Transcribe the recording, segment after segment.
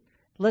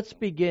Let's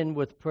begin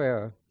with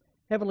prayer.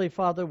 Heavenly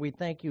Father, we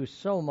thank you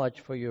so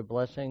much for your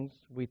blessings.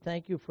 We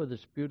thank you for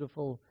this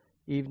beautiful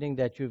evening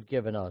that you've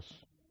given us.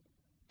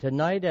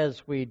 Tonight,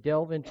 as we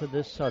delve into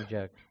this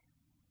subject,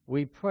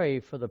 we pray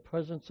for the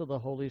presence of the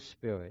Holy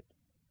Spirit.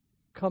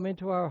 Come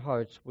into our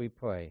hearts, we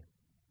pray.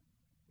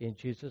 In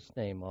Jesus'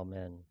 name,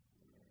 amen.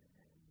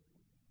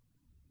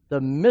 The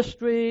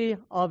mystery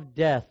of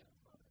death.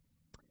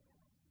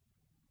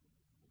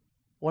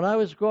 When I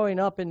was growing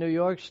up in New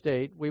York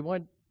State, we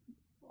went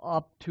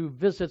up to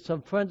visit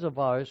some friends of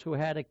ours who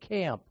had a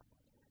camp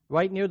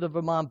right near the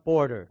Vermont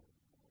border.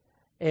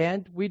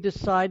 And we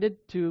decided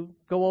to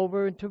go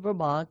over into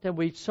Vermont, and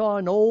we saw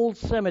an old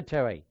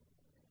cemetery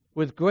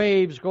with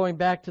graves going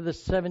back to the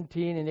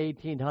 17 and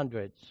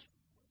 1800s.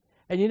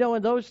 And you know,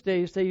 in those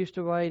days, they used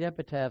to write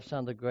epitaphs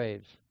on the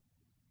graves,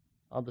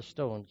 on the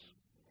stones.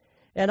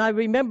 And I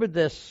remembered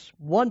this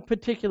one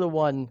particular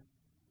one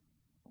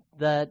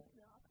that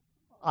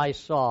I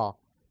saw.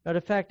 Matter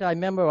of fact, I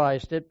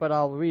memorized it, but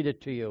I'll read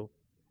it to you.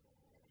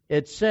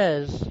 It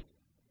says,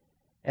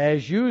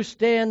 "As you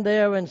stand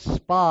there and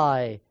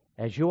spy,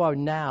 as you are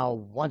now,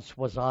 once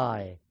was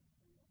I.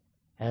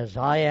 As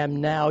I am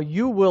now,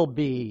 you will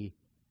be.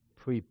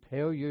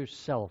 Prepare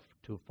yourself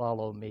to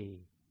follow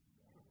me."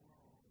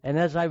 And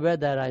as I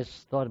read that, I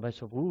thought to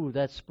myself, ooh,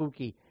 that's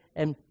spooky.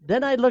 And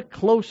then I looked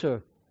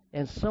closer,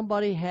 and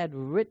somebody had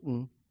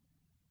written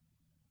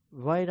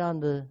right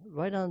on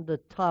the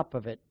top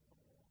of it.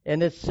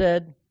 And it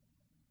said,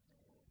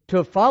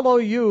 "To follow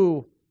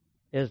you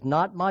is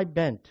not my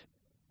bent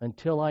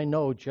until I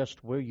know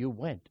just where you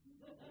went."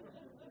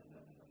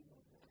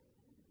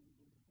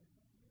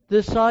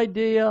 This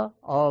idea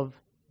of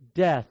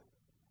death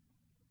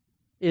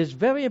is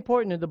very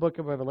important in the book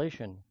of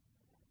Revelation,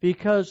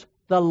 because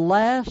the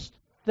last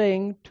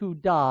thing to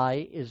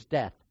die is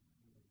death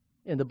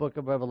in the book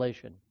of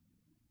Revelation.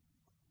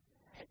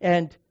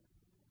 And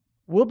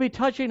we'll be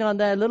touching on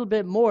that a little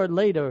bit more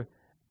later,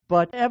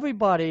 but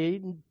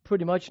everybody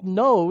pretty much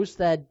knows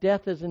that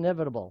death is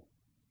inevitable.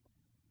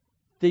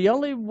 The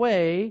only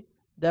way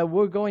that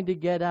we're going to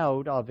get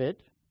out of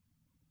it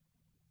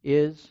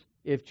is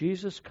if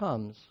Jesus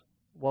comes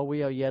while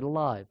we are yet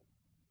alive.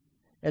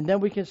 And then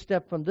we can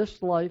step from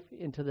this life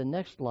into the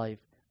next life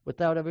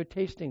without ever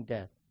tasting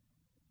death.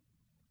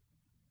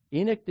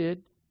 Enoch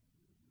did,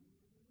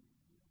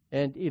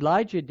 and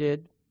Elijah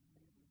did.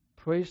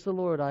 Praise the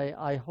Lord.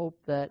 I hope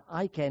that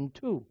I can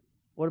too.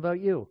 What about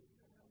you?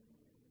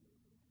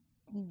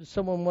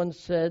 Someone once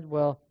said,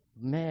 well,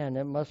 man,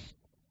 it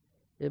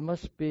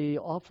must be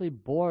awfully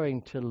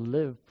boring to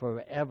live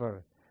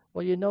forever.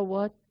 Well, you know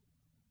what?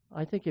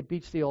 I think it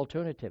beats the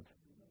alternative.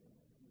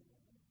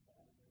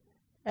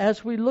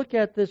 As we look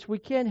at this, we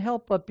can't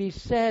help but be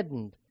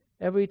saddened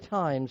every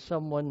time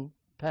someone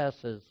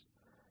passes.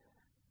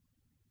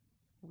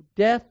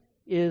 Death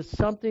is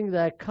something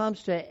that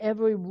comes to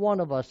every one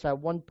of us at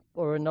one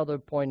or another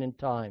point in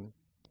time.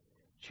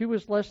 She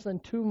was less than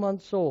 2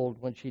 months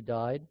old when she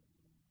died.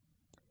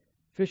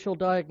 Official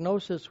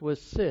diagnosis was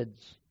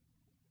SIDS,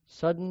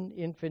 sudden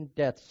infant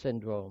death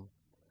syndrome.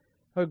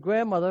 Her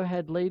grandmother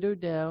had laid her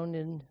down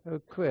in her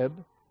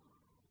crib,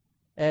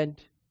 and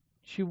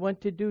she went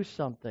to do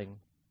something.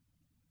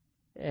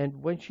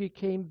 And when she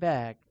came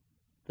back,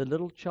 the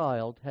little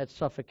child had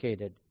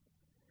suffocated.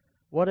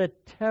 What a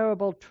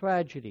terrible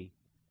tragedy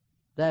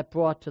that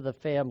brought to the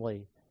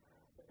family.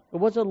 It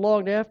wasn't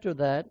long after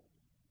that,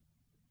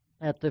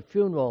 at the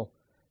funeral,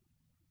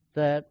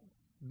 that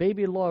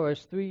baby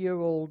Laura's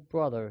 3-year-old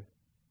brother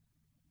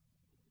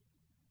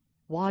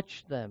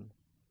watched them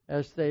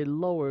as they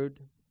lowered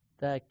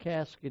that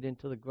casket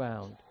into the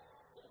ground.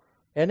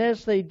 And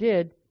as they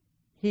did,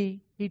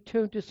 he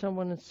turned to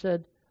someone and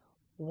said,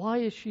 "Why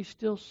is she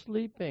still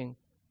sleeping?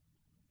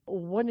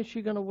 When is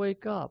she going to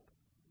wake up?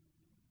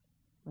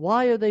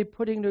 Why are they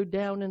putting her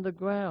down in the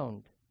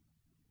ground?"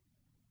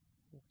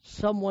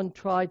 Someone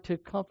tried to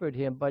comfort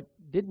him, but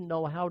didn't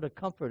know how to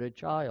comfort a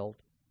child.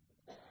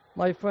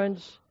 My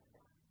friends,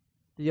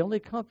 the only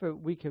comfort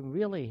we can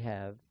really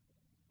have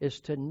is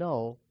to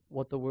know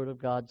what the Word of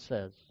God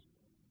says.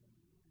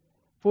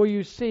 For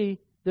you see,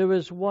 there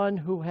is one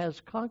who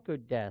has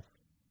conquered death.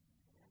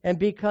 And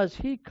because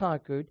he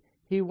conquered,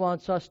 he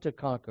wants us to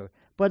conquer.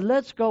 But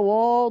let's go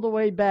all the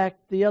way back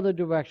the other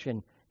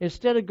direction.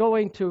 Instead of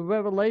going to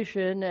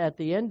Revelation at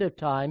the end of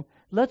time,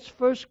 let's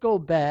first go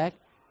back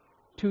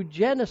to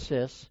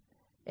Genesis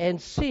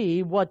and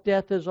see what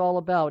death is all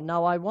about.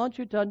 Now, I want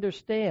you to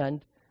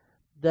understand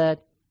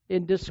that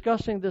in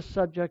discussing this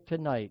subject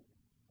tonight,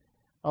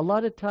 a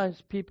lot of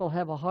times people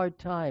have a hard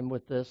time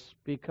with this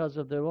because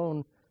of their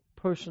own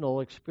personal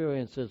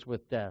experiences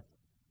with death.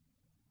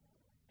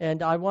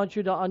 And I want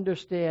you to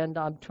understand,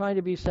 I'm trying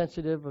to be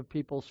sensitive of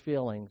people's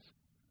feelings.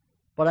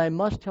 But I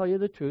must tell you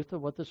the truth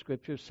of what the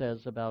Scripture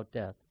says about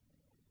death,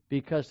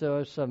 because there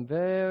are some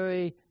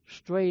very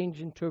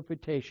strange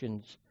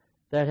interpretations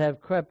that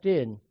have crept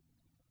in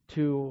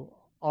to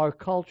our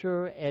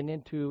culture and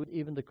into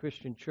even the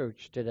Christian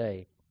church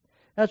today.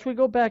 As we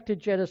go back to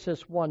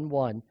Genesis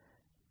 1:1,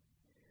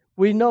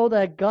 we know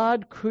that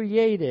God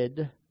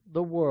created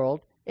the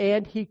world,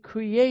 and he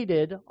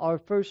created our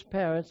first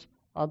parents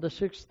on the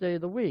sixth day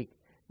of the week.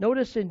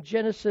 Notice in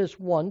Genesis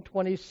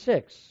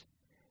 1:26,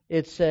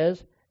 it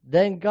says,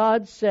 "Then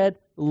God said,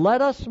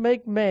 'Let us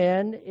make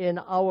man in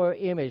our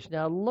image.'"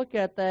 Now look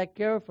at that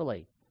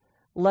carefully.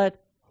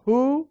 Let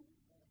who?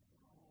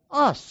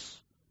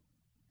 Us.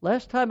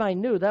 Last time I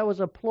knew that was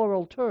a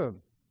plural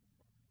term,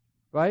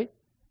 right?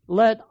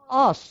 Let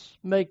us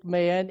make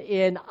man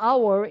in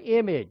our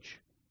image.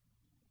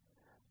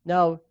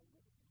 Now,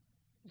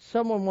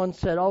 someone once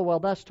said, "Oh, well,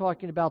 that's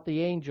talking about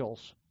the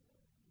angels."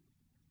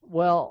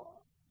 Well,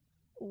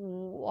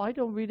 I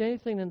don't read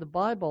anything in the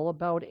Bible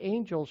about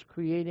angels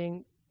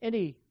creating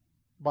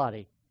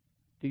anybody.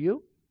 Do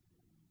you?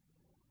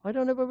 I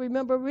don't ever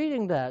remember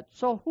reading that.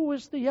 So who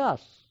is the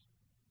us?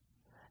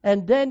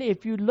 And then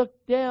if you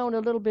look down a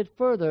little bit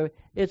further,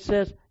 it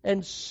says,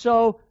 "And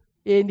so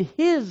in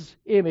his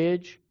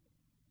image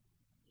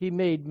he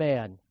made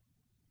man."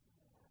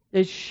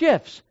 It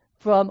shifts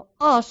from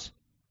us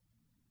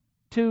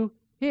to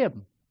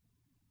him.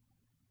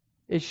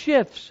 It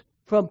shifts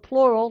from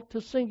plural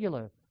to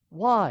singular.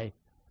 Why?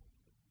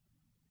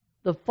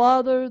 The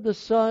Father, the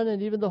Son,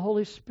 and even the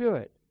Holy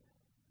Spirit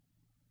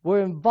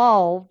were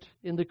involved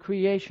in the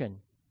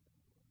creation.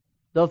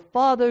 The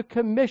Father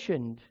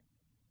commissioned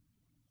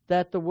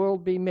that the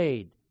world be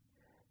made.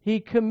 He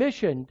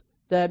commissioned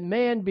that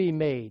man be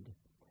made.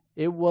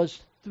 It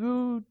was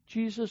through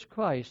Jesus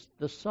Christ,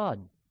 the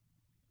Son,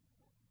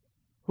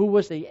 who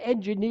was the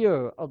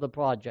engineer of the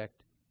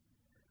project,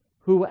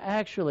 who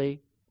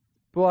actually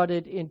brought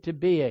it into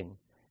being.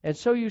 And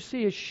so you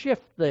see a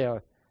shift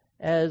there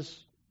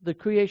as the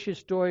creation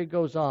story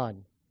goes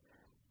on.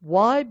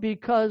 Why?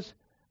 Because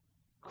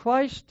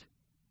Christ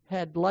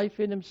had life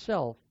in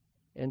himself,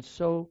 and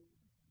so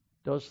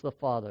does the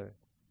Father.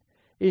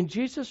 In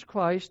Jesus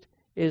Christ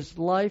is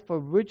life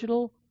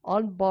original,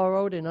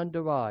 unborrowed, and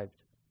underived.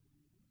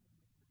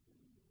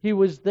 He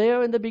was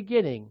there in the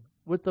beginning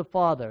with the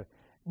Father.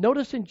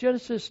 Notice in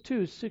Genesis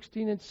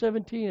 2:16 and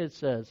 17 it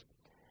says,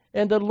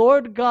 "And the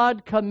Lord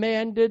God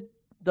commanded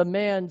the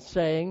man,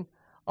 saying,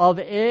 'Of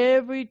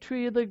every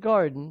tree of the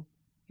garden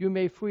you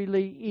may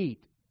freely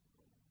eat.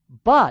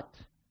 But,'"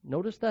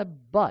 notice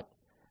that but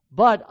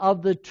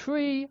of the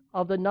tree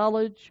of the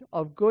knowledge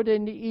of good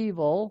and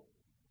evil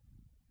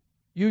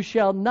you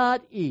shall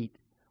not eat,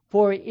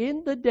 for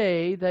in the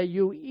day that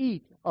you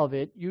eat of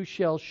it you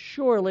shall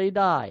surely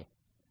die."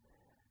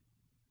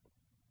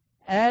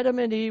 Adam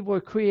and Eve were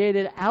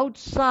created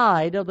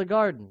outside of the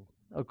garden,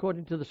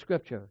 according to the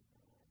Scripture.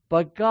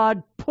 But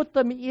God put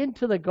them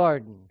into the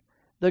garden.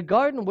 The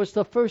garden was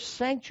the first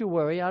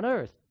sanctuary on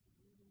earth.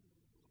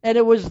 And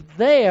it was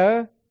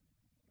there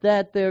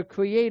that their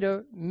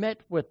Creator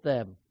met with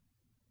them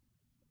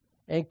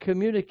and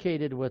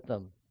communicated with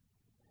them.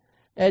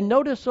 And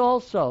notice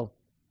also,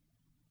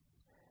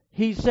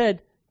 he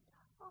said,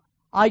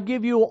 "I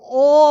give you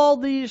all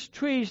these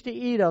trees to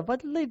eat of,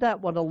 but leave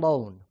that one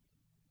alone."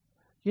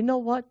 You know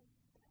what?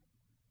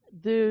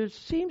 There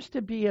seems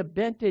to be a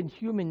bent in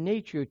human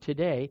nature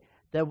today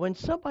that when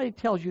somebody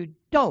tells you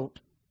don't,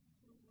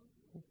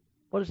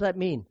 what does that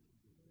mean?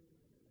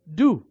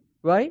 Do,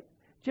 right?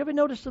 Did you ever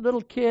notice a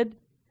little kid?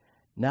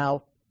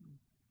 Now,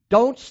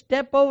 don't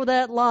step over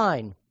that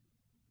line.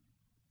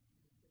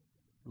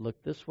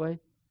 Look this way,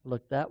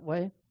 look that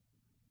way.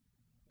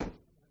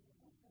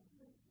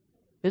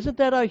 Isn't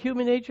that our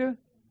human nature?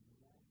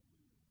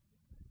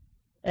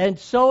 And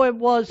so it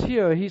was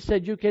here. He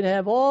said, "You can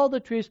have all the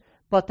trees,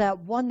 but that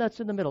one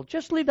that's in the middle,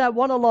 just leave that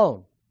one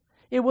alone."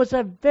 It was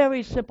a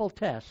very simple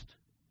test,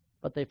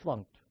 but they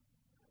flunked.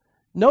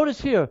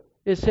 Notice here,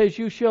 it says,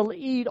 "You shall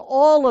eat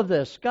all of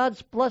this."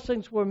 God's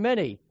blessings were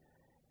many.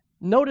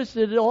 Notice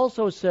that it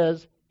also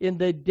says, "In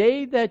the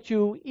day that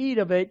you eat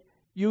of it,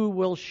 you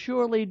will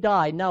surely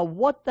die." Now,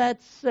 what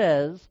that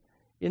says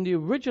in the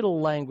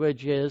original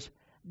language is,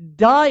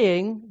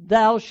 "Dying,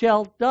 thou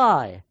shalt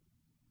die."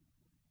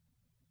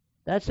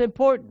 That's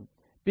important,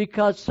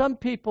 because some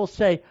people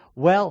say,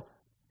 "Well,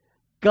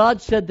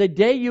 God said the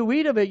day you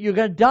eat of it, you're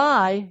going to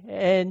die,"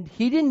 and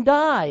he didn't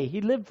die. He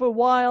lived for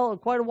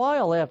quite a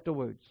while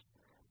afterwards.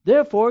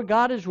 Therefore,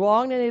 God is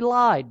wrong and he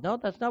lied. No,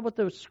 that's not what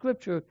the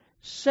Scripture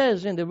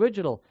says in the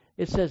original.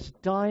 It says,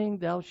 "Dying,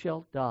 thou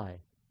shalt die."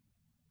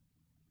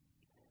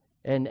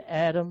 And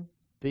Adam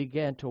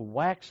began to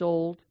wax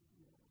old.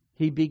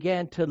 He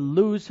began to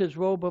lose his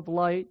robe of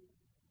light.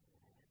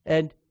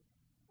 And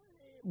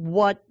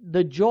what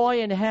the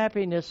joy and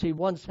happiness he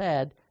once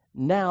had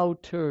now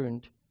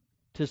turned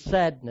to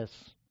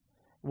sadness.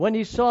 When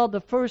he saw the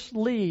first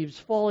leaves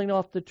falling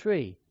off the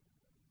tree,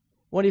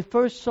 when he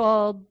first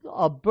saw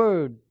a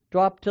bird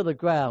drop to the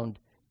ground,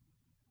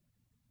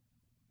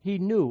 he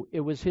knew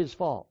it was his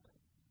fault.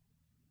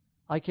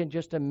 I can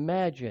just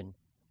imagine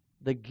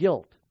the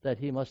guilt that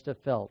he must have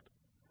felt.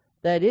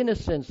 That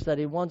innocence that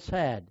he once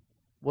had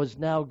was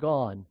now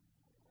gone.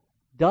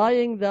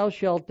 "Dying, thou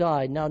shalt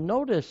die." Now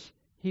notice,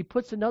 he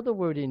puts another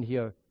word in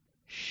here,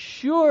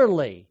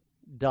 "surely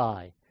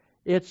die."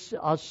 It's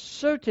a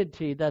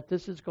certainty that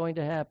this is going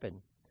to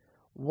happen.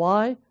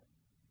 Why?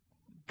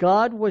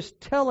 God was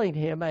telling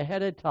him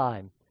ahead of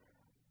time,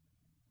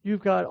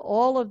 you've got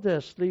all of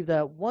this, leave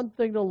that one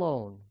thing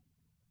alone,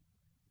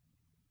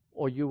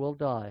 or you will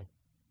die.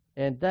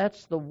 And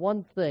that's the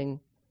one thing.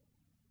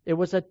 It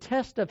was a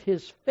test of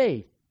his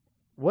faith,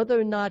 whether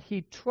or not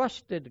he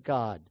trusted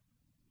God.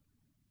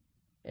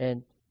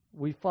 And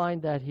we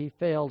find that he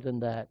failed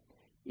in that.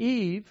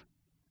 Eve,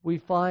 we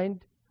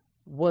find,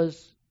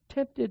 was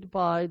tempted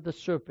by the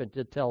serpent,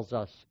 it tells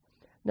us.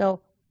 Now,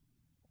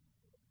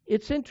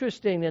 it's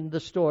interesting in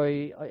the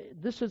story.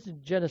 This is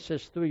in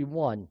Genesis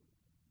 3:1.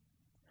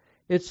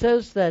 It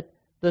says that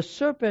the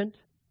serpent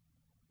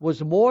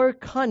was more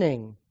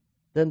cunning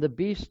than the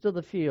beast of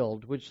the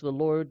field which the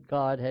Lord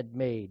God had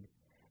made.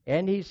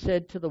 And he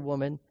said to the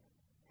woman,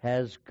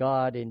 has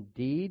God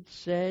indeed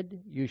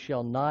said, you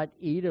shall not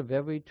eat of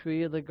every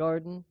tree of the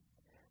garden?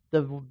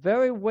 The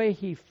very way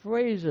he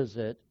phrases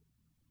it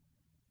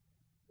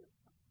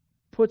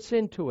puts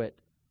into it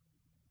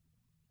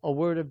a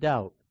word of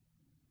doubt,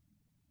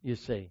 you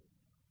see.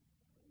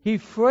 He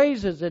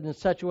phrases it in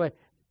such a way,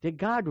 did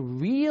God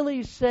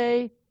really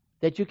say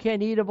that you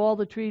can't eat of all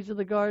the trees of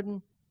the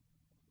garden?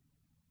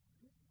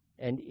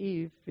 And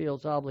Eve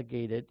feels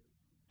obligated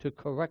to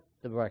correct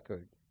the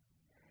record.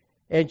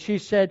 And she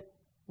said,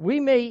 we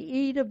may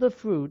eat of the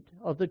fruit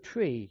of the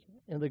tree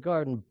in the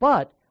garden,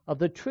 but of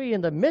the tree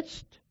in the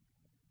midst,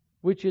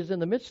 which is in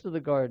the midst of the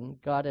garden,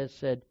 God has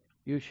said,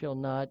 you shall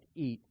not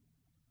eat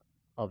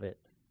of it.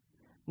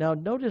 Now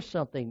notice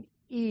something.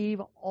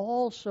 Eve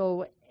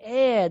also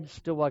adds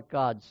to what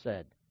God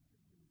said.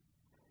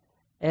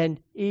 And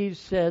Eve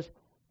says,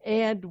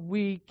 and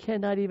we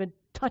cannot even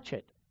touch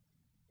it.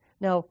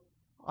 Now,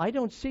 I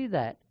don't see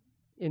that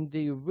in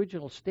the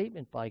original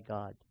statement by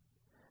God.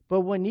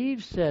 But when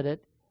Eve said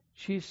it,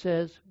 she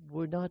says,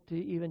 we're not to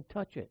even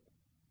touch it.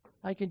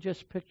 I can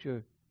just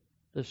picture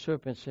the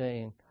serpent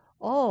saying,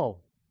 oh,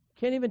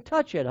 can't even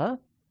touch it, huh?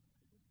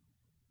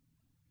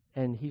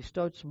 And he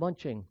starts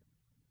munching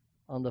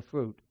on the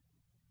fruit.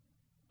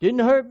 Didn't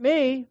hurt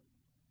me.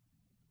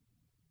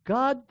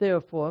 God,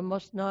 therefore,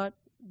 must not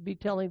be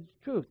telling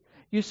the truth.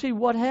 You see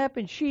what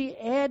happened? She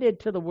added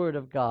to the word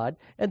of God,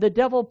 and the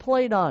devil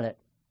played on it.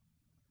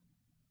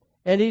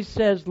 And he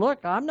says,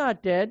 look, I'm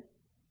not dead.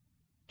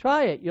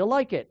 Try it. You'll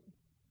like it.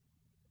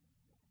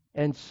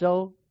 And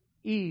so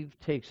Eve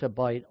takes a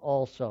bite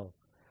also.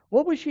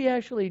 What was she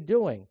actually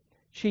doing?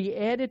 She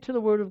added to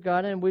the word of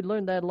God, and we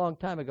learned that a long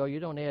time ago. You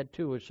don't add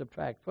to or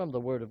subtract from the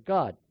word of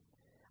God.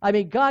 I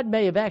mean, God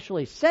may have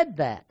actually said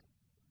that,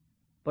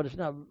 but it's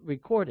not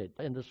recorded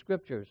in the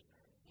scriptures,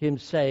 him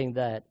saying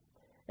that.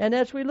 And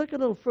as we look a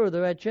little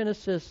further at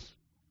Genesis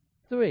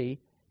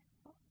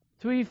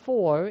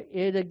 3:4,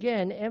 it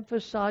again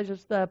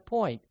emphasizes that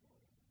point.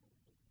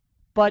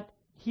 But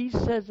he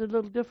says it a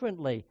little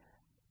differently.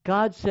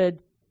 God said,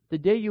 the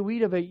day you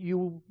eat of it,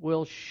 you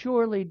will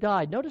surely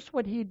die. Notice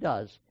what he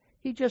does.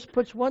 He just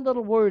puts one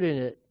little word in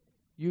it.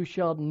 You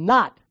shall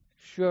not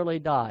surely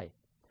die.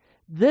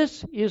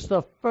 This is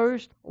the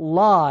first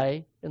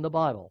lie in the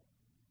Bible.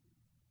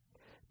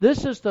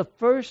 This is the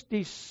first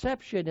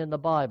deception in the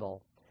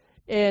Bible.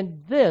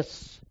 And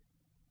this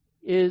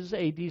is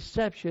a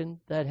deception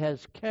that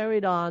has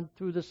carried on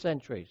through the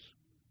centuries.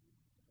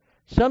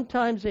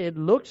 Sometimes it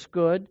looks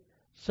good.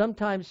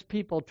 Sometimes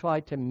people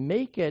try to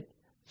make it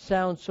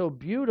sound so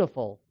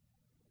beautiful.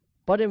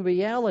 But in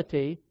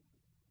reality,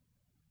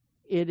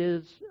 it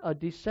is a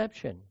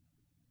deception.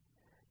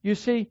 You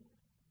see,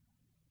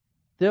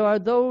 there are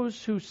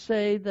those who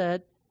say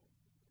that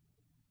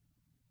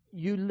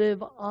you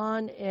live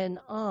on and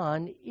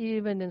on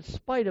even in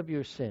spite of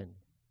your sin.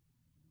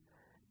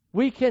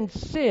 We can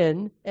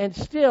sin and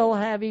still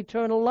have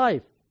eternal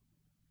life.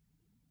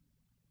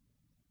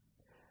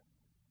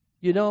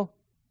 You know,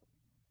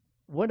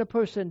 when a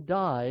person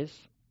dies,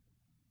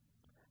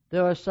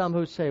 there are some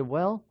who say,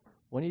 well,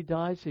 when he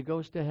dies, he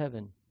goes to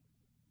heaven.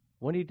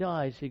 When he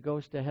dies, he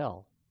goes to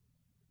hell.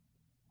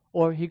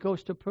 Or he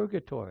goes to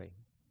purgatory.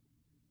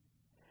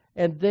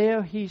 And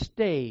there he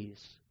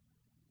stays.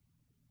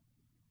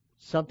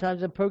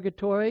 Sometimes in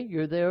purgatory,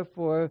 you're there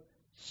for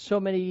so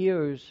many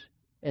years,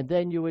 and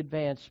then you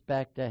advance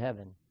back to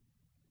heaven.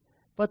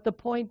 But the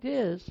point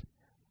is,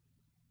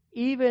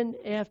 even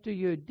after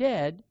you're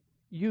dead,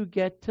 you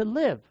get to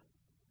live.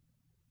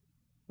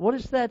 What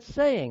is that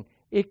saying?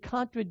 It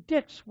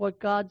contradicts what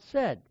God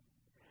said.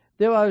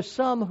 There are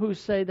some who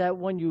say that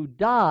when you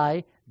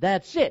die,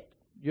 that's it.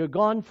 You're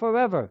gone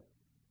forever.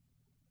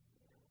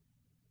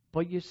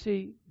 But you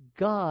see,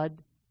 God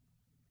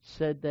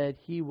said that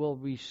he will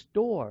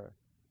restore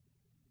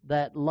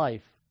that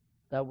life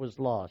that was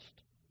lost.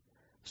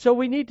 So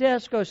we need to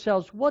ask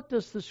ourselves, what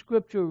does the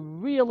Scripture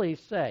really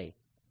say?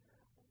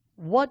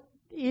 What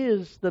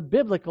is the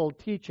biblical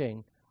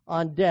teaching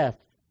on death?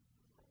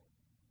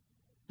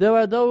 There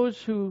are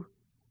those who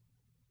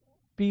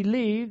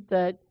believe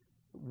that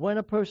when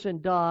a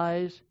person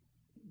dies,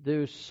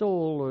 their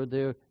soul or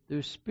their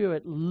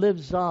spirit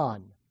lives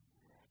on.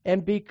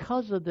 And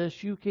because of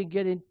this, you can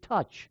get in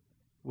touch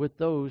with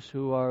those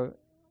who are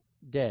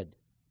dead.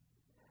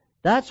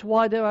 That's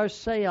why there are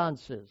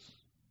seances.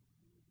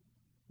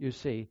 you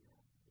see.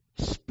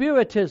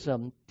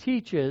 Spiritism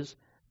teaches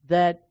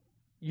that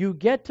you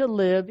get to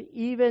live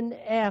even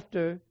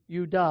after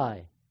you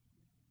die.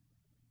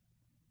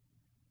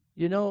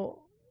 You know,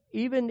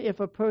 even if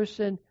a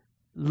person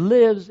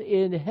lives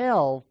in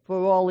hell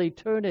for all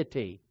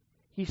eternity,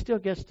 he still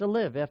gets to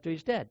live after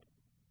he's dead.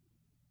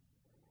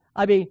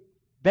 I mean,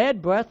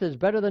 bad breath is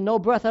better than no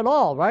breath at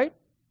all, right?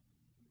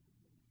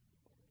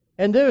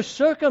 And their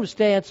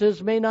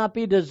circumstances may not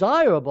be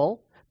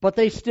desirable, but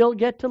they still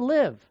get to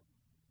live.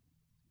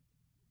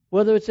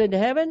 Whether it's in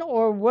heaven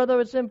or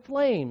whether it's in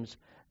flames,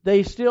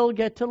 they still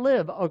get to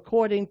live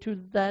according to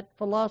that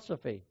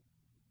philosophy.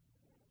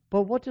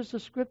 But what does the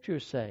Scripture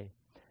say?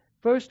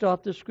 First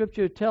off, the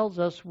Scripture tells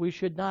us we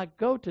should not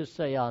go to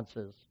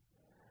seances.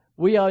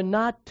 We are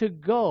not to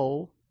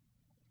go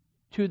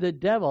to the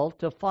devil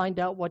to find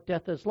out what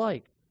death is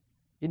like.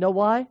 You know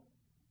why?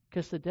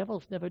 Because the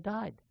devil's never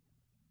died.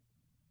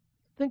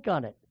 Think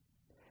on it.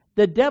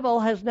 The devil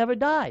has never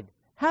died.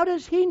 How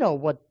does he know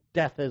what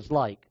death is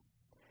like?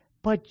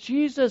 But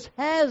Jesus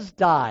has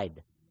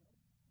died.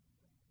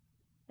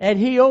 And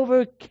he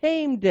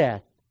overcame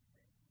death.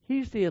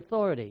 He's the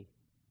authority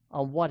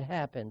on what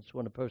happens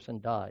when a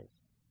person dies.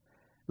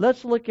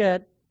 Let's look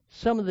at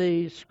some of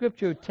the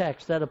scripture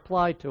texts that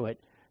apply to it.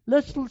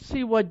 Let's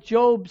see what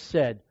Job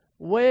said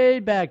way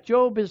back.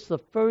 Job is the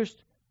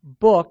first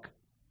book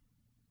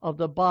of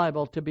the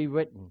Bible to be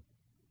written,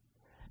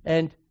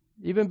 and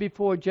even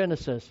before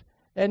Genesis.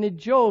 And in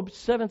Job's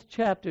 7th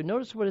chapter,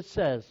 notice what it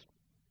says.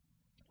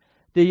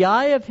 The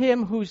eye of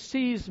him who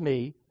sees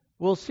me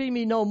will see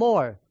me no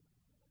more.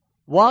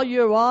 While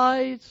your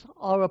eyes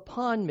are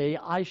upon me,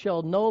 I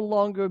shall no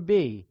longer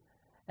be.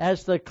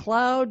 As the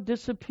cloud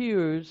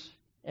disappears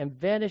and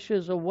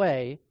vanishes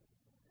away,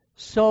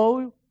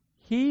 so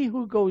he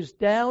who goes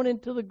down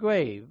into the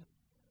grave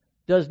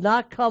does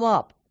not come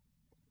up.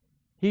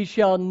 He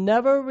shall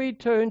never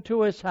return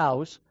to his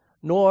house,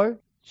 nor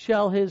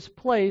shall his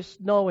place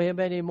know him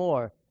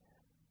anymore.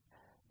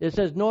 It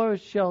says, nor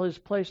shall his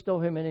place know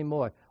him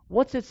anymore.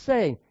 What's it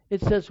saying?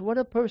 It says when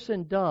a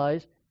person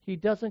dies, he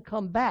doesn't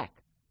come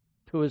back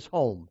to his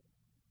home.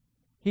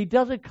 He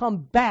doesn't come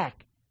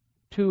back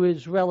to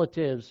his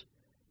relatives.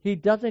 He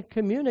doesn't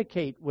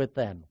communicate with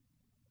them.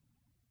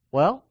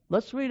 Well,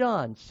 let's read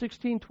on.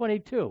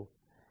 16:22.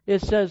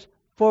 It says,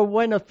 for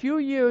when a few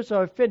years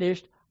are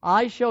finished,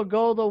 I shall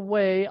go the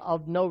way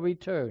of no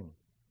return.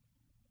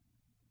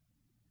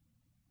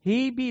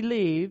 He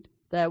believed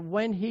that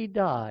when he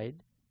died,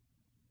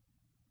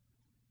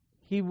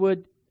 he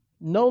would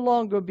no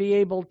longer be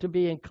able to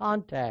be in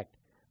contact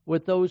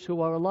with those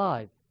who are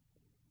alive.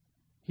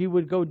 He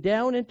would go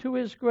down into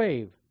his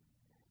grave.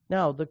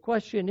 Now, the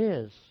question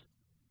is,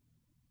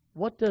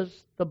 what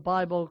does the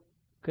Bible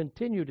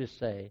continue to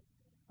say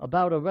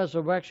about a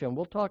resurrection?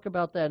 We'll talk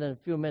about that in a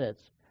few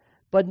minutes.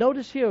 But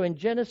notice here in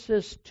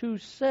Genesis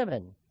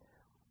 2:7,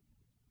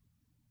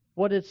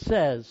 what it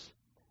says.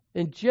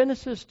 In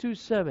Genesis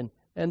 2:7,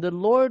 and the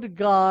Lord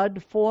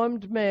God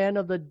formed man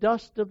of the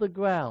dust of the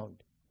ground,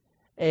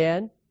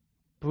 and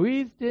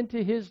breathed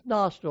into his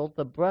nostril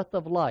the breath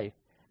of life.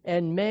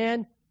 And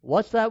man,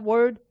 what's that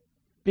word?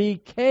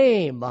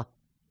 Became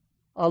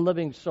a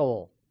living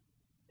soul.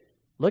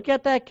 Look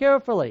at that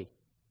carefully,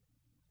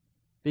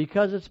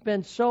 because it's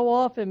been so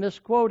often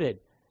misquoted.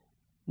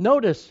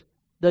 Notice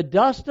the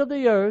dust of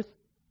the earth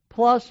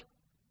plus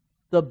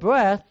the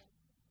breath,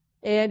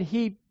 and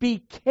he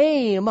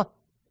became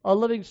a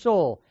living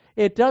soul.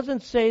 It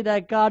doesn't say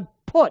that God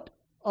put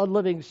a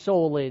living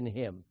soul in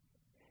him.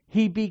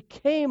 He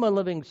became a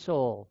living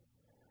soul.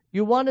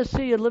 You want to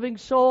see a living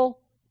soul?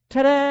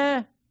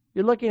 Ta-da!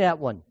 You're looking at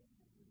one.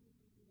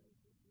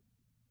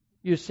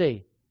 You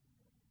see,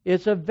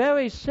 it's a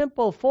very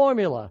simple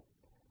formula.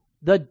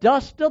 The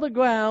dust of the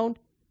ground,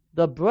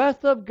 the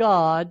breath of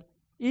God,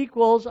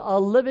 equals a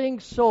living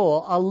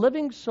soul. A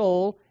living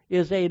soul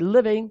is a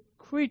living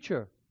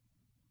creature.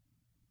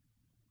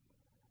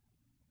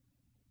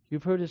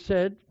 You've heard it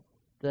said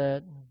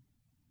that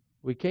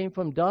we came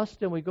from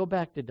dust and we go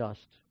back to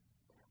dust.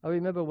 I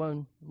remember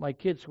when my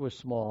kids were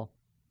small,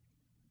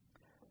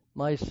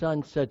 my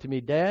son said to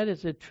me, Dad,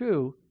 is it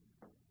true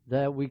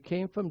that we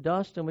came from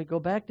dust and we go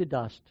back to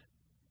dust?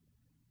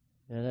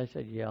 And I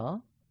said, yeah.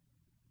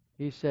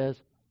 He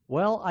says,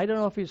 well, I don't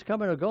know if he's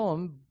coming or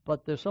going,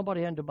 but there's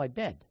somebody under my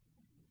bed.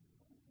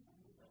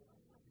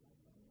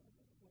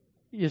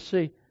 You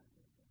see,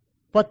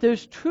 but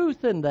there's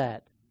truth in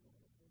that.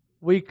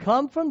 We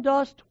come from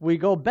dust, we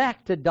go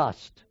back to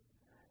dust.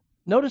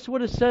 Notice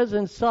what it says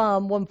in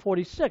Psalm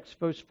 146,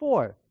 verse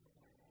 4.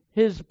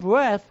 His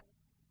breath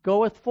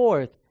goeth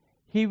forth,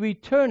 he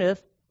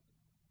returneth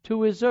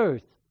to his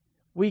earth.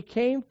 We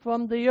came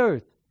from the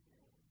earth.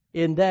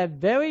 In that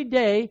very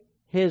day,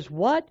 his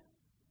what?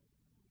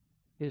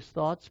 His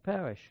thoughts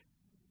perish.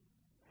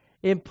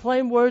 In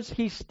plain words,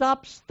 he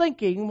stops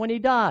thinking when he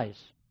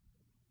dies.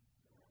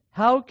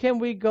 How can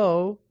we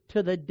go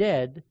to the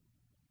dead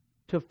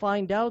to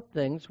find out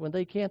things when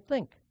they can't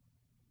think?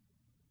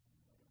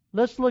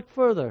 Let's look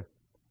further.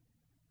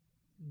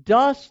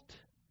 Dust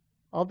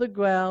of the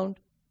ground,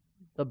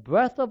 The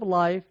breath of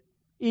life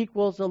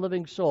equals a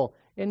living soul.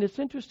 And it's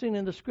interesting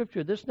in the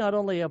Scripture, this not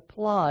only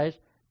applies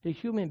to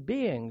human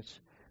beings,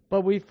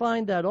 but we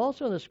find that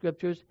also in the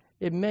Scriptures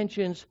it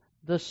mentions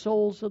the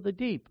souls of the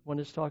deep when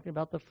it's talking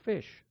about the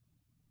fish.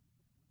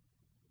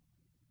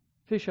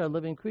 Fish are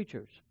living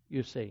creatures,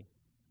 you see.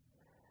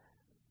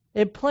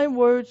 In plain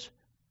words,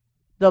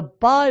 the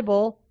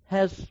Bible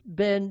has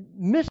been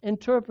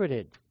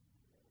misinterpreted.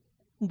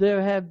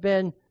 There have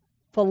been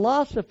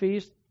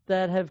philosophies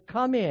that have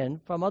come in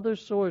from other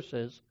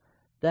sources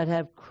that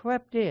have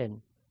crept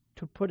in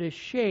to put a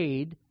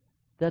shade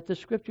that the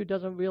Scripture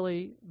doesn't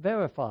really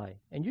verify.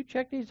 And you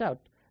check these out.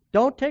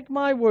 Don't take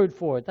my word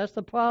for it. That's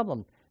the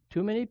problem.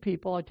 Too many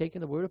people are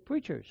taking the word of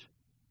preachers.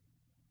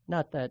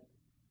 Not that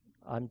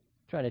I'm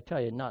trying to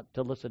tell you not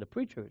to listen to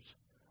preachers.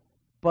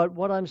 But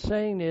what I'm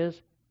saying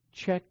is,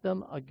 check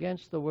them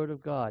against the Word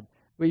of God.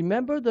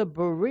 Remember the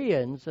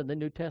Bereans in the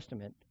New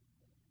Testament.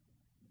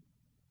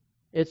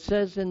 It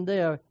says in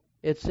there,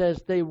 it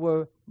says they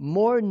were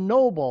more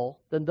noble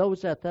than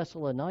those at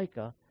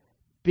Thessalonica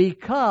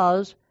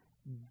because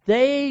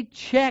they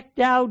checked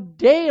out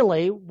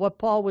daily what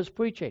Paul was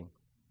preaching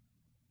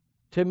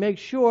to make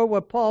sure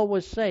what Paul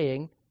was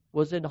saying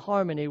was in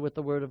harmony with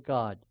the Word of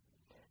God.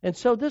 And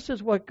so this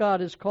is what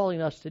God is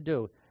calling us to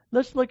do.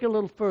 Let's look a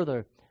little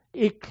further.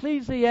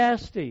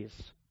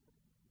 Ecclesiastes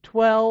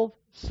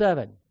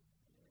 12:7.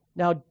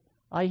 Now,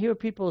 I hear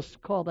people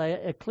call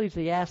that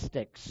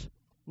ecclesiastics.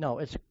 No,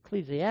 it's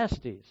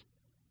Ecclesiastes.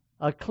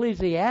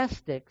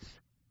 Ecclesiastics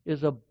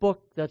is a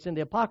book that's in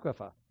the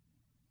Apocrypha.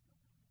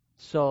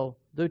 So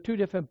they're two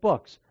different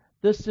books.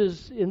 This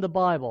is in the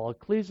Bible,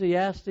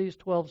 Ecclesiastes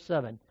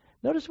 12:7.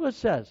 Notice what it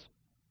says.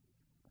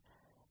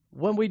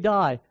 When we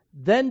die,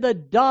 then the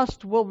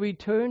dust will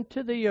return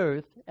to the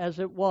earth as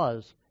it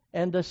was,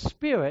 and the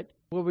spirit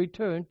will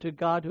return to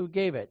God who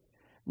gave it.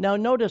 Now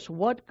notice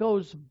what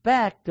goes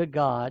back to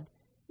God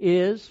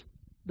is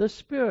the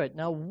spirit.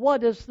 Now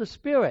what is the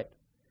spirit?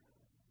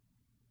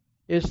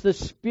 Is the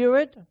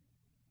spirit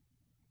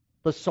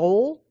the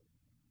soul?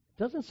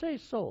 It doesn't say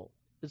soul.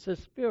 It says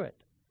spirit.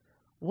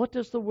 What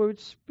does the word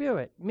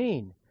spirit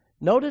mean?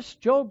 Notice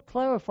Job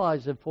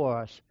clarifies it for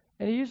us.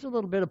 And he uses a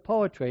little bit of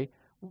poetry,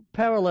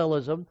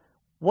 parallelism.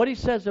 What he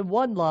says in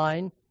one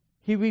line,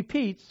 he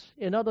repeats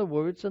in other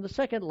words in the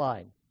second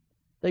line.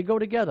 They go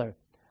together.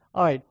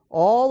 All right.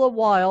 All the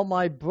while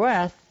my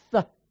breath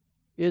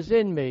is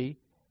in me,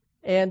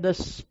 and the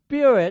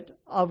Spirit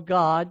of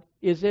God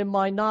is in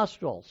my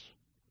nostrils.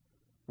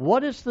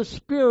 What is the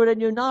Spirit in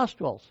your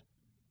nostrils?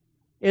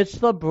 It's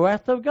the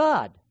breath of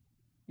God,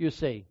 you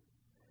see.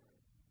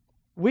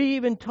 We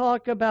even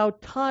talk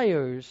about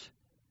tires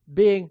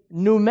being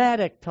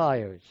pneumatic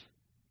tires.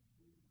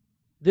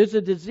 There's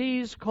a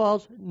disease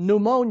called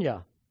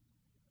pneumonia.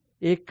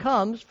 It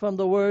comes from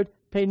the word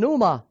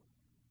pneuma.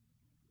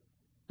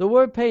 The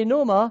word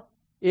pneuma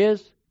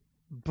is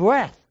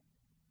breath.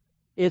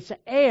 It's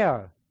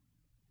air.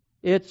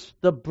 It's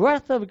the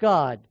breath of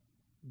God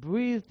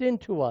breathed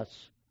into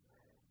us.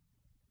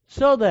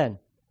 So then,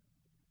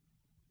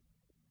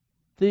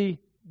 the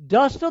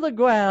dust of the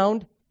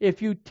ground,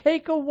 if you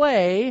take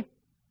away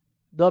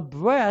the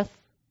breath,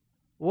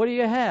 what do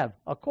you have?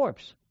 A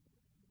corpse.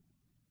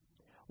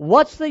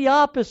 What's the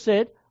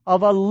opposite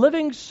of a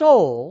living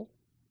soul?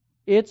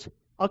 It's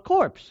a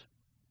corpse.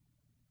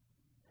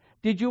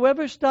 Did you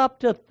ever stop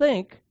to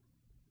think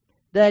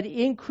that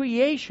in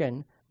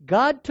creation,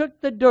 God took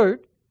the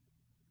dirt,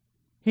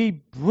 He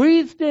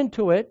breathed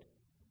into it,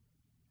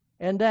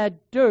 and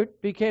that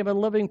dirt became a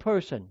living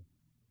person?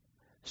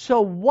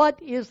 So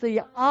what is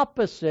the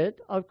opposite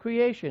of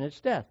creation? It's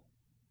death.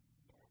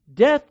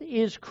 Death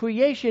is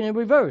creation in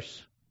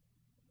reverse.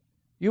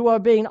 You are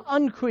being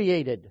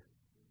uncreated.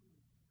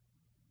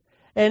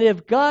 And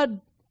if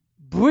God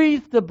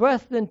breathed the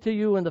breath into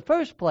you in the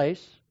first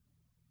place,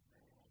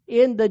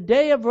 in the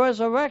day of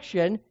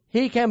resurrection,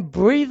 He can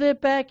breathe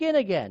it back in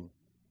again.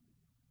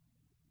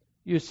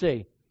 You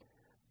see.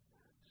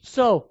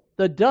 So,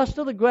 the dust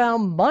of the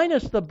ground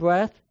minus the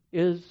breath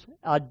is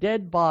a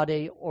dead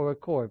body or a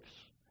corpse.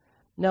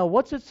 Now,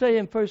 what's it say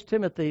in 1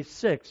 Timothy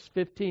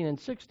 6:15 and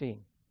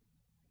 16?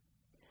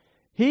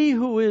 He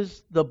who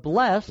is the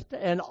blessed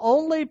and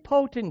only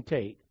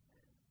potentate,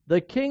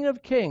 the King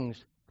of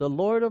kings, the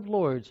Lord of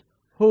lords,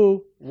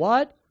 who,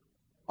 what?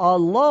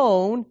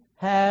 Alone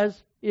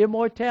has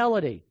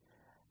immortality.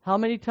 How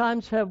many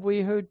times have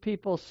we heard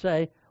people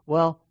say,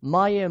 well,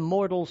 my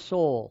immortal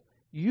soul?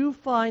 You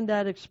find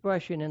that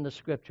expression in the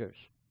Scriptures.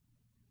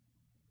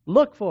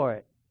 Look for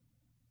it.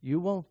 You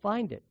won't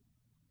find it.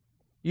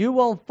 You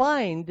won't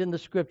find in the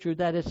Scripture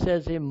that it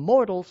says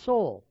immortal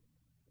soul.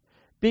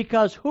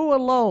 Because who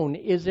alone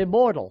is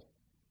immortal?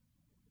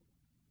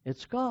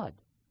 It's God,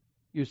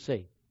 you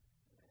see.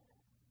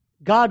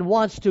 God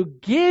wants to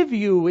give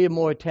you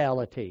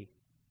immortality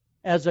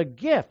as a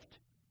gift.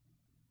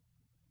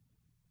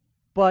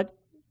 But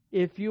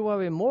if you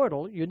are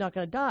immortal, you're not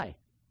going to die,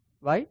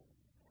 right?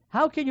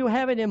 How can you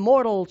have an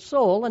immortal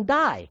soul and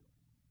die?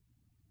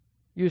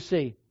 You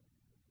see.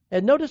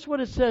 And notice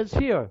what it says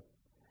here.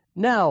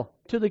 Now,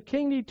 to the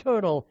King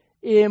eternal,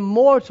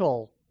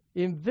 immortal,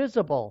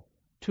 invisible,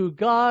 to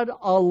God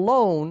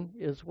alone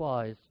is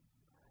wise.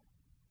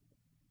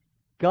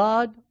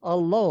 God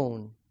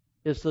alone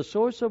is the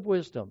source of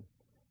wisdom.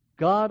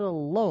 God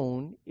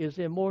alone is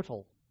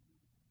immortal,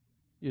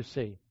 you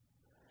see.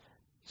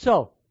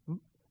 So,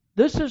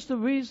 this is the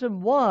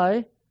reason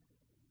why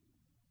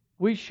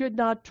we should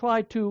not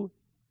try to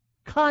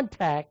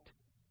contact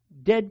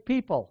dead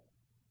people.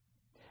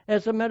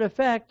 As a matter of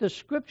fact, the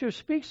Scripture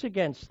speaks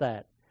against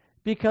that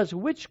because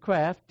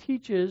witchcraft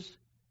teaches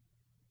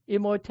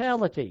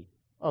immortality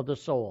of the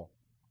soul.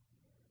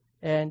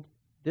 And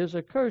there's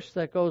a curse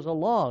that goes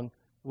along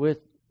with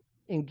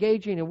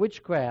engaging in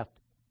witchcraft.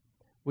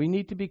 We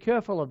need to be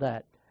careful of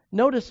that.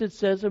 Notice it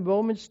says in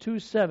Romans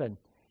 2:7,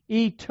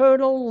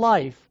 eternal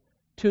life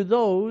to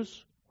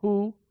those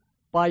who,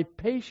 by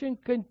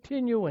patient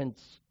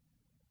continuance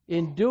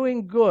in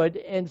doing good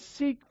and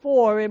seek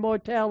for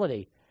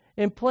immortality.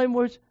 In plain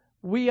words,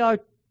 we are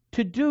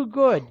to do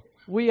good.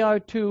 We are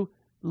to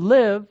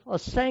live a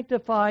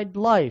sanctified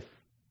life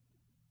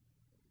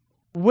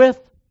with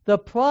the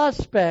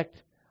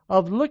prospect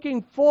of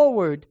looking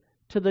forward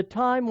to the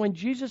time when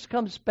Jesus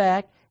comes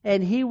back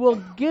and He will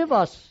give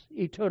us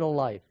eternal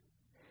life.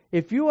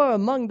 If you are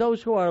among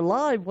those who are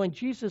alive when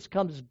Jesus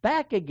comes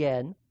back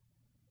again,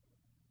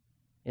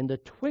 in the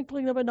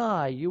twinkling of an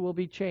eye you will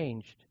be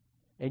changed,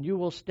 and you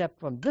will step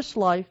from this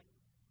life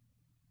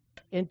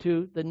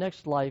into the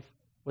next life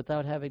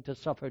without having to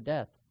suffer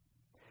death.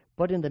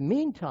 But in the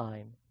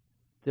meantime,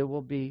 there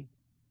will be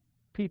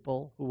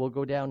people who will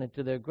go down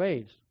into their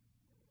graves.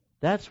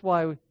 That's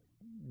why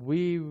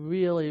we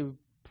really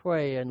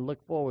pray and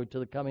look forward to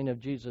the coming of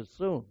Jesus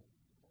soon.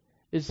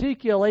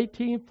 Ezekiel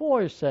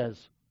 18:4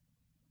 says,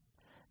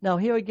 now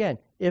here again,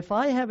 if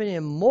I have an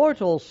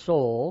immortal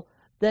soul,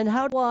 then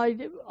how do I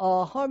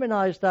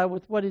harmonize that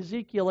with what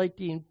Ezekiel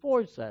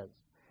 18:4 says?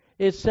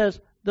 It says,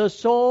 the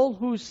soul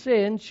who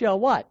sins shall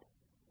what?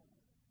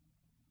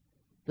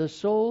 The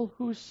soul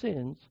who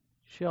sins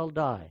shall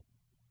die.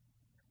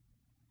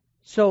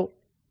 So,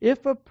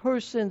 if a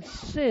person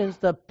sins,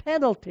 the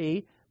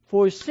penalty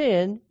for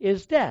sin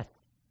is death.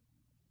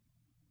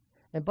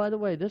 And by the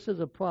way, this is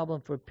a problem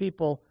for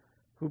people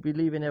who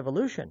believe in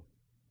evolution.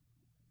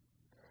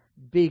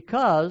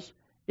 Because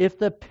if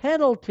the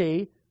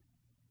penalty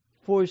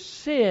for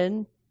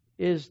sin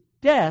is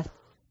death,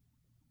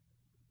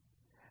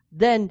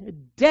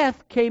 then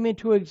death came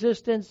into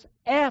existence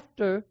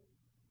after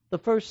the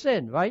first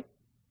sin, right?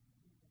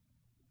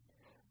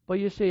 But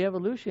you see,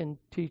 evolution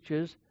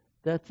teaches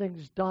that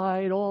things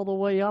died all the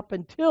way up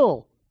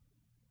until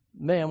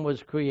man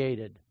was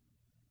created.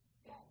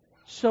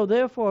 So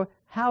therefore,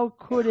 how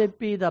could it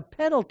be the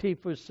penalty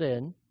for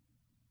sin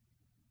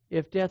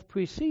if death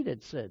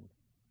preceded sin?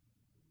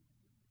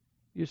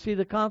 You see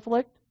the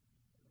conflict?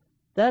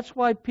 That's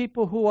why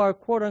people who are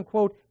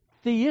quote-unquote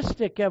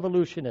theistic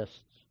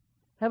evolutionists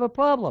have a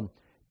problem.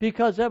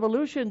 Because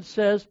evolution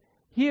says,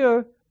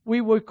 here we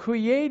were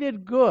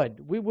created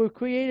good, we were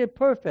created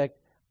perfect,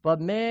 but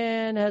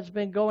man has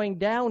been going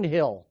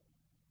downhill.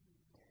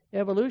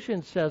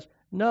 Evolution says,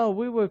 no,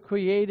 we were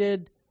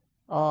created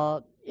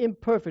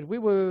imperfect. We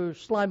were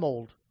slime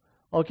mold.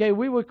 Okay,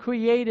 we were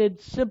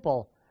created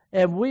simple,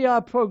 and we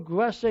are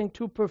progressing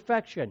to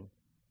perfection.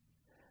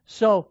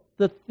 So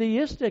the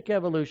theistic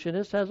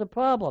evolutionist has a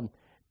problem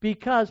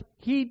because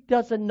he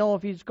doesn't know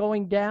if he's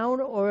going down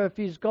or if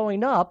he's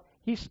going up.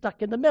 He's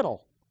stuck in the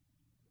middle,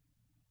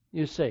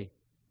 you see.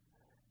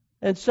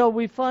 And so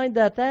we find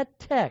that that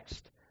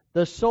text,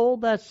 the soul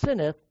that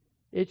sinneth,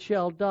 it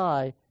shall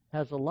die,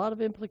 has a lot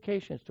of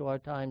implications to our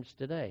times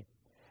today.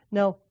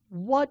 Now,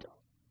 what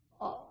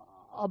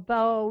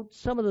about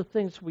some of the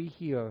things we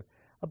hear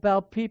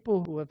about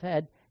people who have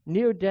had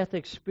near-death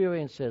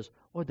experiences,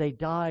 or they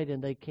died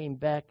and they came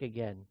back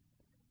again?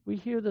 We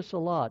hear this a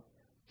lot.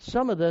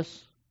 Some of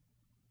this,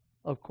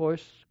 of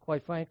course,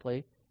 quite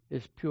frankly,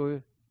 is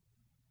pure,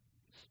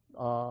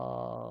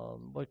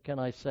 what can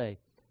I say?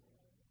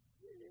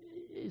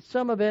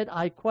 Some of it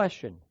I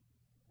question.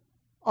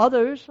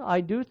 Others,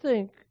 I do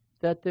think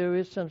that there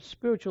is some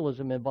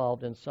spiritualism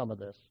involved in some of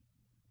this.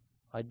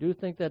 I do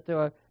think that there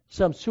are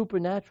some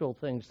supernatural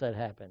things that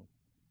happen.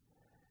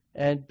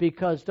 And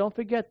because, don't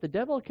forget, the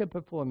devil can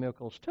perform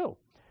miracles too.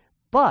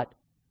 But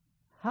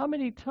how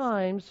many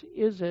times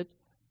is it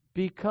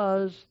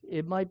because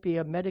it might be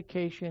a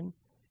medication,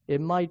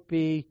 it might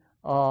be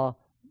a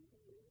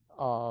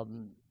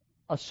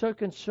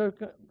certain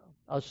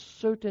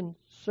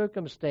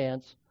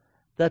circumstance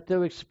that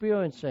they're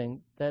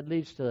experiencing that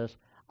leads to this?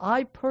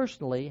 I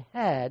personally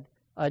had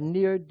a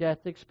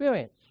near-death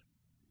experience.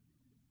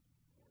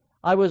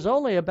 I was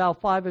only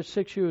about 5 or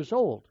 6 years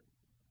old.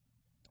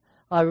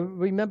 I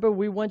remember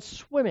we went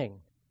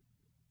swimming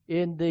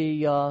in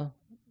the,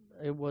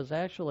 it was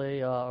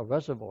actually a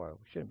reservoir.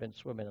 We should have been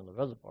swimming in the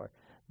reservoir.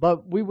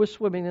 But we were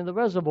swimming in the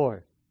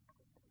reservoir.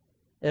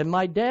 And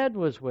my dad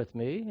was with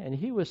me, and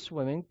he was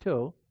swimming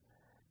too.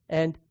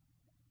 And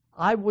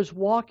I was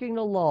walking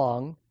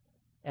along,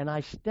 and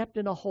I stepped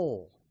in a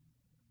hole.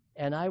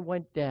 And I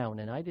went down,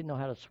 and I didn't know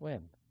how to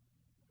swim.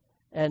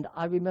 And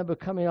I remember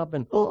coming up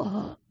and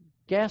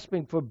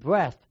gasping for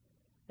breath.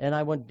 And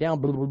I went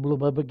down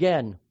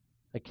again.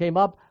 I came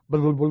up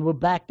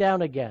back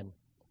down again.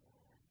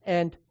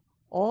 And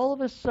all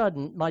of a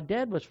sudden, my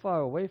dad was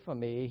far away from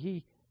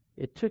me.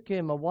 It took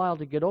him a while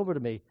to get over to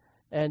me.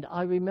 And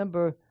I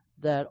remember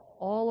that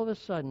all of a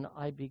sudden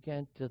I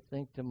began to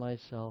think to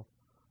myself,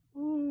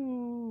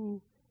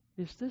 ooh,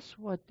 is this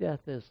what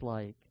death is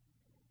like?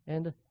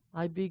 And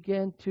I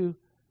began to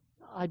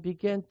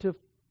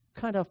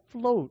kind of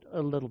float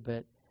a little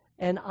bit.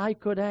 And I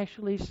could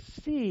actually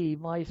see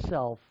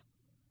myself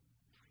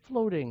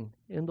floating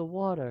in the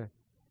water.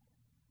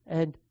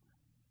 And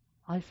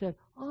I said,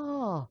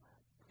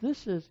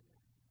 this is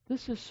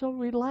so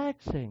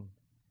relaxing.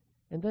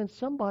 And then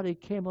somebody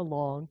came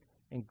along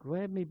and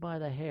grabbed me by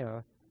the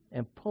hair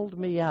and pulled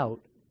me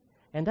out.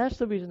 And that's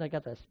the reason I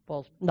got this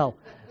false. No.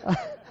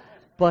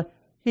 But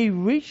he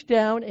reached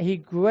down and he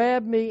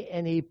grabbed me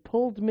and he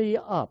pulled me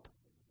up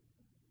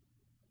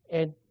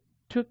and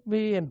took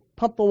me and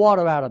pumped the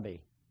water out of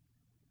me.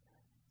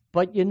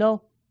 But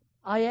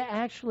I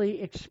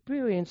actually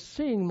experienced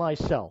seeing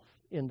myself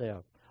in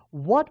there.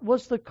 What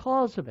was the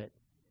cause of it?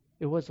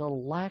 It was a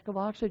lack of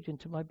oxygen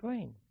to my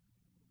brain.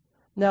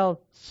 Now,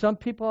 some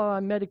people are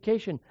on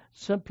medication.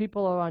 Some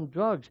people are on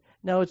drugs.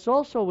 Now, it's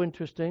also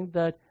interesting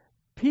that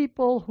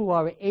people who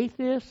are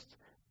atheists,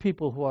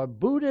 people who are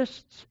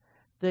Buddhists,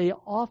 they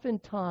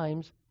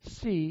oftentimes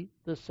see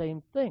the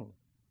same thing.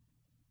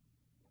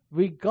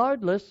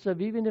 Regardless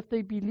of even if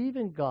they believe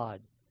in God,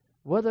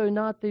 whether or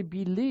not they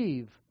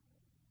believe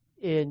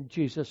in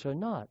Jesus or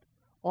not,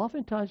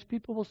 oftentimes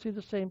people will see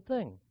the same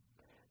thing.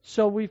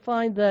 So we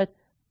find that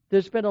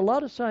there's been a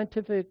lot of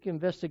scientific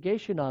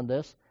investigation on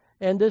this,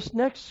 and this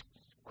next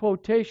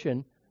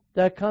quotation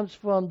that comes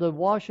from the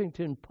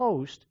Washington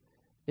Post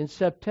in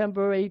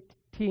September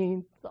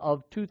 18th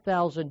of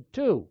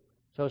 2002,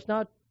 so it's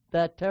not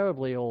that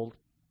terribly old.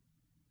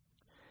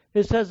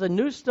 It says, a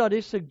new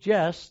study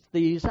suggests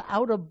these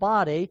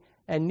out-of-body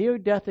and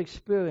near-death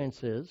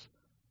experiences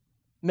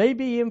may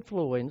be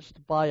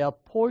influenced by a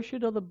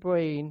portion of the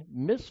brain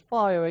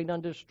misfiring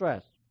under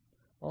stress.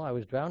 Oh, I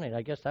was drowning.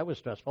 I guess that was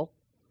stressful.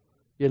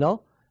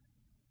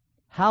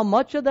 How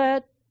much of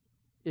that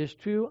is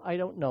true, I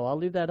don't know. I'll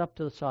leave that up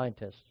to the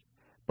scientists.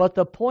 But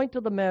the point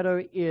of the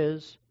matter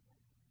is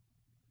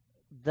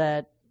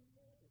that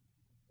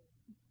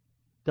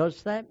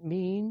does that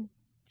mean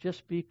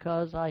just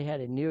because I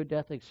had a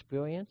near-death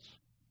experience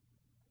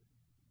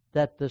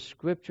that the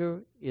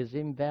Scripture is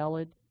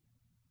invalid?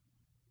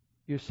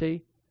 You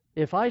see,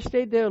 if I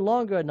stayed there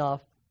longer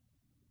enough,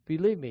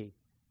 believe me,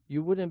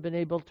 you wouldn't have been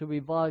able to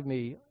revive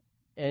me,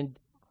 and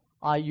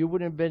you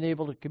wouldn't have been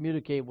able to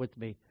communicate with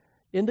me.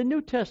 In the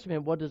New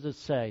Testament, what does it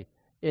say?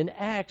 In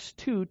Acts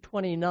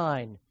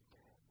 2:29,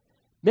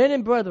 men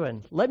and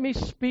brethren, let me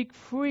speak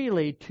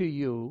freely to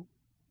you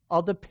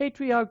of the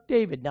patriarch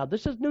David. Now,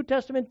 this is New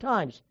Testament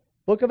times,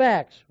 book of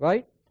Acts,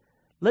 right?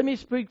 Let me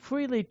speak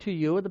freely to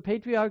you of the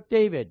patriarch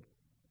David,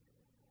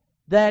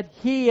 that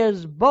he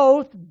is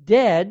both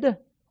dead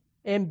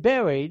and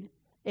buried,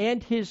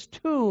 and his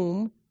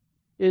tomb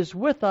is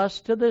with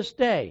us to this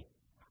day.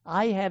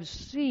 I have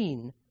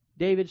seen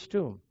David's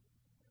tomb.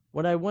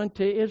 When I went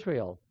to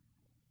Israel,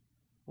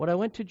 when I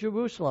went to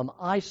Jerusalem,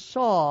 I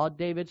saw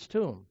David's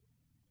tomb.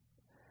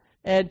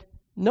 And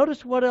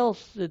notice what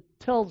else it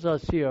tells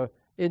us here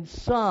in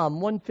Psalm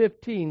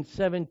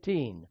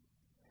 115:17.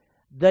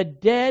 The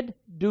dead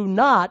do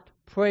not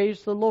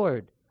praise the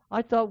Lord.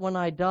 I thought when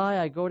I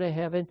die, I go to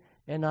heaven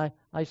and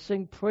I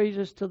sing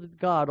praises to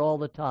God all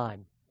the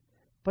time.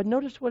 But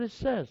notice what it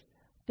says.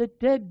 The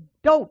dead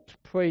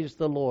don't praise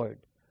the Lord,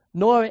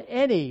 nor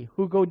any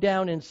who go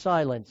down in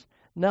silence.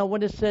 Now,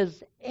 when it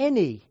says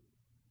any,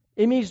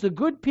 it means the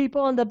good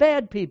people and the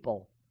bad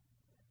people.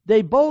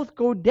 They both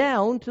go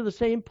down to the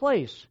same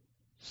place.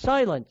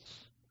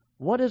 Silence.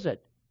 What is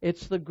it?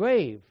 It's the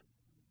grave.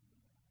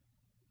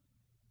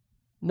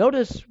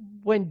 Notice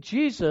when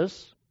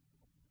Jesus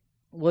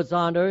was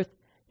on earth,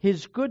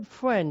 his good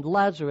friend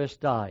Lazarus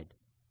died.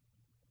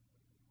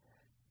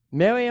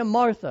 Mary and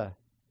Martha,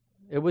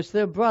 it was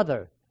their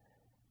brother.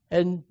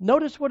 And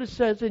notice what it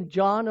says in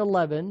John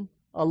 11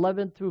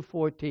 through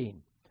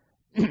 14.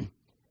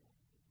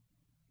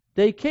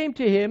 They came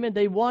to him and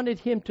they wanted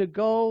him to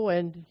go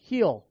and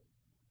heal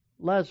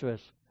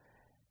Lazarus.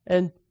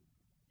 And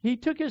he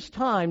took his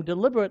time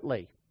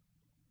deliberately.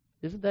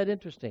 Isn't that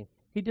interesting?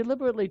 He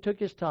deliberately took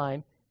his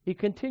time. He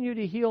continued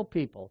to heal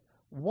people.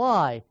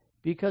 Why?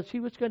 Because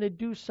he was going to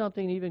do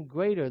something even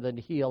greater than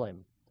heal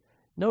him.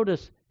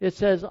 Notice it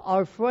says,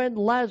 our friend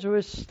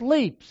Lazarus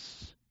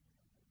sleeps,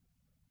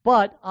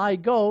 but I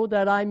go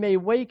that I may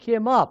wake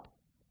him up.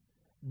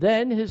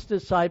 Then his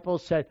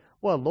disciples said,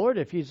 well, Lord,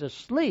 if he's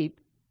asleep,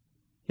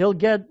 he'll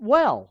get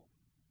well.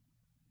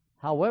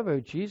 However,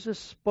 Jesus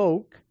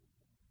spoke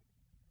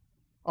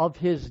of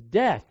his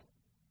death.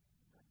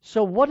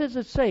 So what does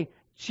it say?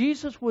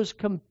 Jesus was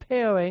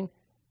comparing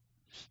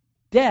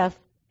death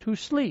to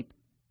sleep,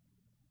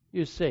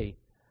 you see.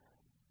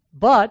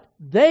 But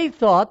they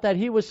thought that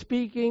he was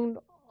speaking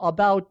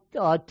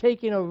about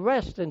taking a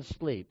rest and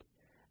sleep.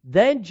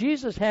 Then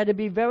Jesus had to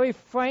be very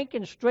frank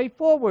and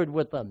straightforward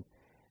with them.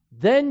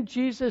 Then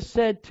Jesus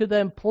said to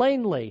them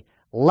plainly,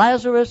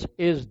 Lazarus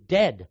is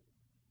dead.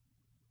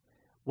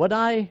 When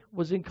I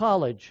was in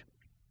college,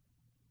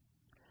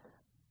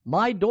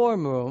 my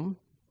dorm room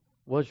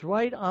was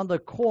right on the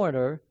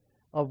corner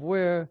of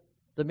where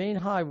the main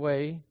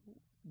highway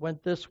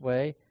went this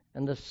way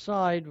and the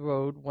side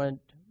road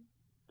went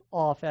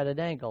off at an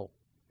angle,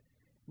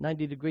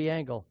 90-degree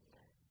angle.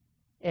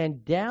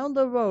 And down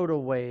the road a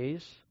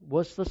ways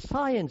was the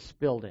science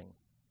building.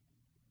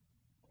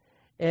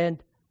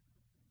 And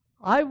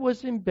I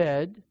was in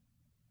bed.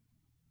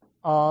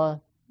 I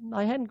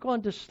hadn't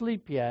gone to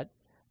sleep yet,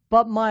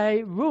 but my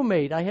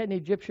roommate, I had an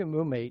Egyptian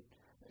roommate,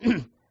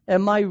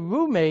 and my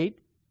roommate,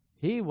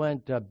 he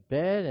went to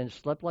bed and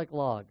slept like a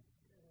log.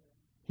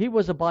 He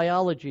was a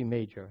biology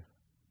major,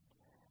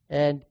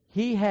 and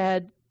he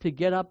had to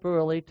get up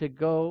early to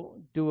go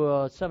do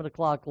a 7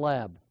 o'clock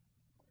lab.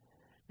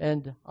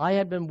 And I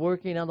had been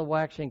working on the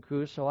waxing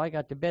crew, so I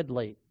got to bed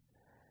late.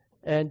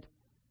 And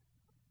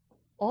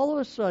all of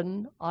a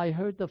sudden, I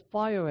heard the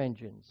fire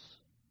engines.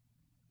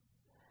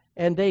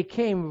 And they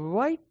came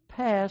right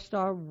past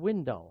our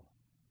window.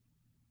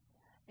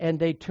 And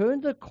they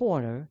turned the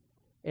corner,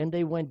 and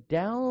they went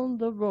down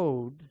the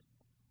road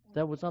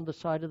that was on the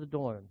side of the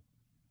dorm.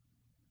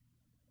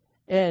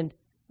 And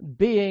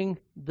being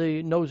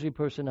the nosy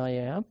person I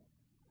am,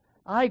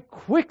 I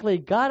quickly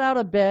got out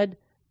of bed,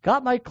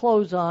 got my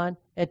clothes on,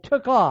 and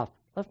took off.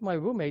 Left my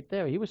roommate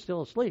there. He was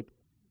still asleep.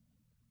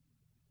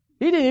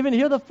 He didn't even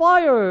hear the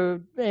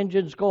fire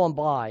engines going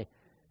by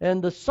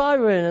and the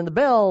siren and the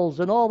bells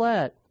and all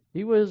that.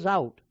 He was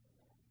out.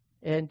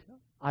 And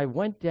I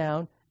went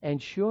down,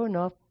 and sure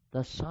enough,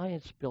 the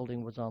science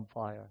building was on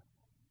fire.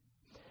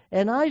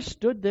 And I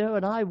stood there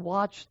and I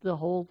watched the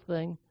whole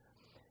thing.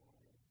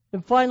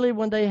 And finally,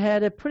 when they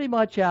had it pretty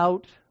much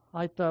out,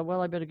 I thought,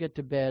 well, I better get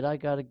to bed. I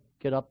got to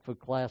get up for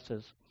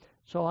classes.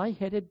 So I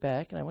headed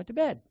back and I went to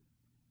bed.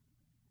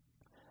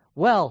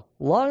 Well,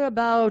 long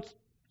about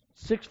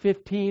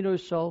 6:15 or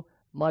so,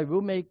 my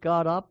roommate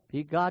got up,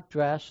 he got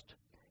dressed,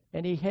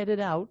 and he headed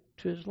out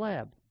to his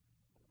lab.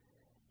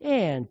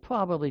 And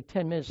probably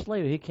 10 minutes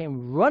later, he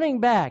came running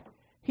back.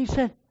 He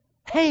said,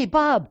 "Hey,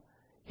 Bob,"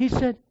 he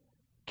said,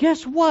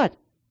 "guess what?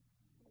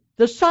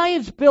 The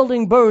science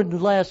building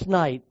burned last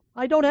night.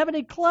 I don't have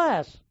any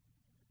class."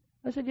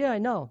 I said, "Yeah, I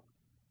know."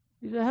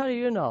 He said, "How do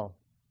you know?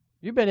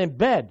 You've been in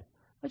bed."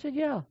 I said,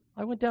 "Yeah,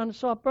 I went down and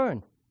saw it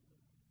burn."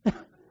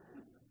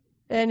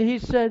 And he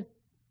said,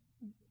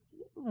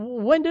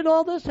 "When did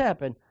all this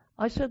happen?"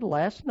 I said,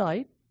 "Last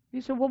night."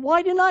 He said, "Well,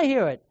 why didn't I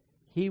hear it?"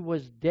 He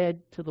was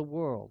dead to the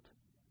world.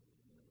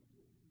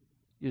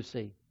 You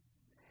see,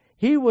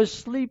 he was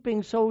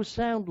sleeping so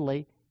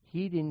soundly,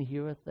 he didn't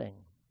hear a thing.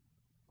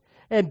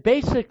 And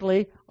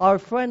basically, our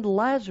friend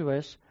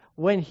Lazarus,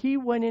 when he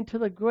went into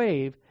the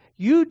grave,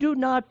 you do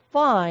not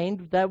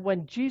find that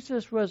when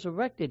Jesus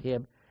resurrected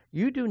him,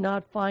 you do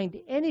not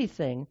find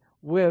anything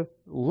where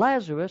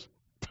Lazarus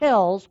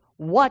tells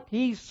what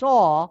he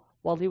saw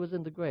while he was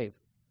in the grave.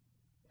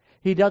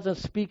 He doesn't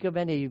speak of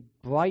any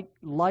bright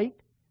light.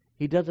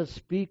 He doesn't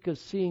speak of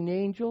seeing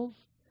angels.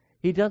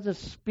 He doesn't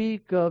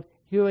speak of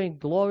hearing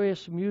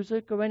glorious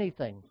music or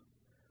anything.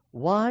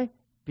 Why?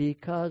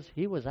 Because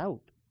he was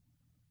out.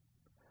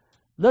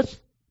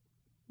 Let's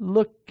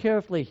look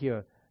carefully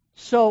here.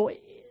 So,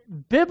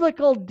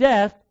 biblical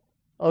death,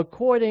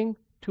 according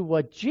to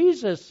what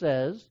Jesus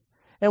says,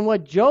 and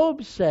what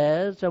Job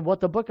says, and what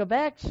the book of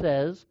Acts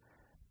says,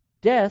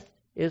 death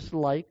is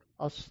like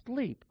a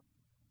sleep.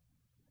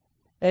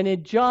 And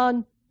in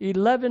John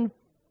 11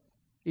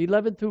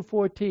 through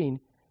 14,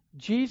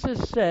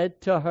 Jesus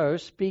said to her,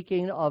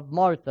 speaking of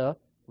Martha,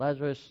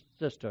 Lazarus'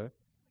 sister,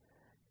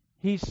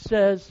 he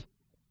said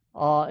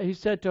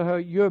to her,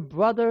 "Your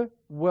brother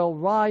will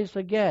rise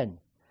again."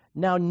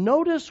 Now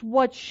notice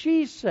what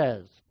she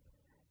says.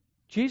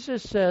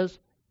 Jesus says,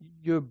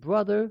 "Your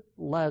brother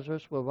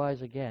Lazarus will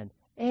rise again."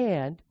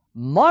 And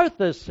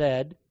Martha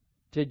said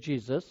to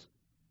Jesus,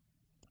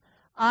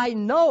 "I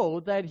know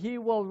that he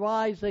will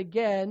rise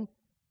again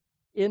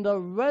in the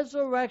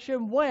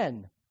resurrection."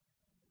 When?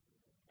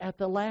 At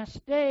the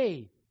last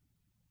day.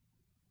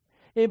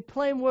 In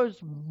plain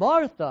words,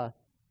 Martha,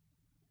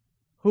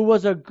 who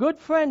was a good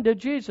friend of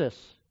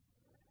Jesus,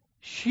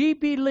 she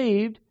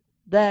believed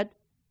that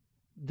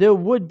there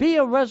would be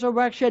a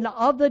resurrection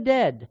of the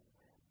dead,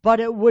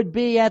 but it would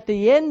be at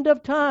the end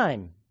of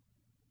time.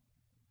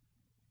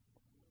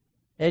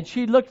 And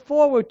she looked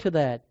forward to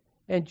that.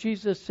 And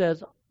Jesus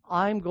says,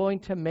 "I'm going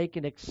to make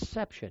an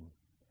exception."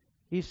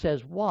 He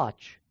says,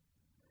 "Watch.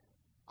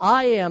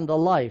 I am the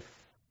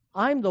life.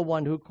 I'm the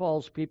one who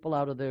calls people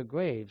out of their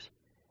graves."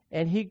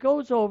 And he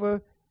goes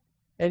over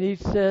and he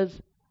says,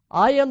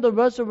 "I am the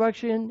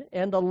resurrection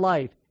and the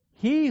life.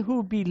 He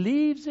who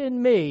believes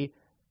in me,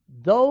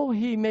 though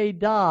he may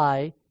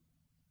die,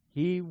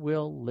 he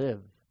will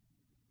live."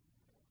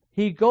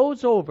 He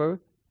goes over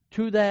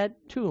to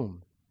that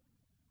tomb.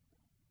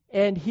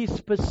 And he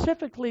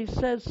specifically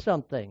says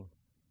something.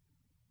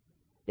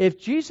 If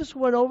Jesus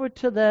went over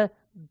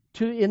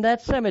in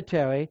that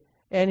cemetery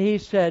and he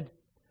said,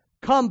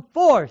 "Come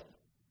forth,"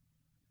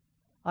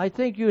 I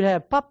think you'd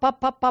have pop,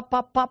 pop, pop, pop,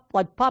 pop, pop,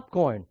 like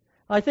popcorn.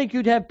 I think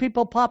you'd have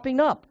people popping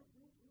up.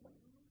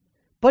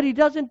 But he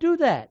doesn't do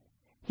that.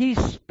 He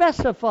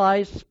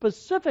specifies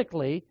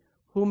specifically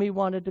whom he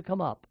wanted to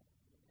come up.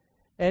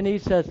 And he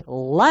says,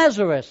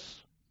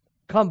 "Lazarus,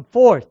 come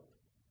forth."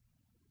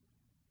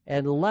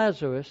 And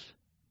Lazarus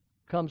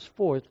comes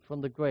forth from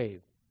the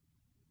grave.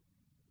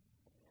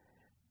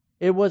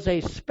 It was a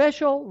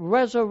special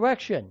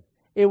resurrection.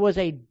 It was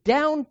a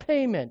down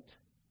payment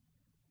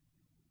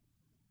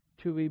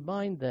to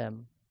remind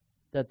them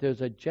that there's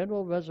a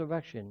general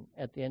resurrection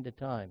at the end of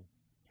time.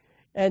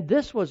 And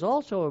this was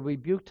also a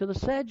rebuke to the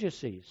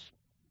Sadducees.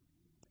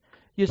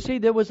 You see,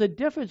 there was a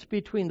difference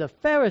between the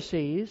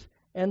Pharisees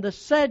and the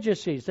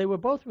Sadducees. They were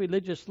both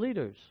religious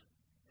leaders.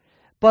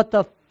 But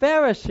the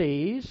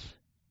Pharisees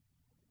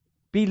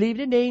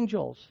believed in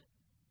angels.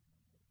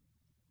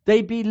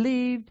 They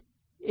believed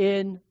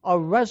in a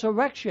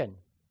resurrection.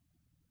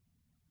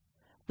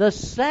 The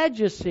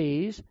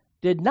Sadducees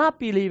did not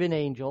believe in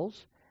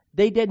angels.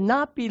 They did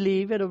not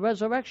believe in a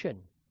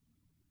resurrection.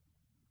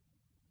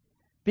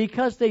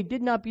 Because they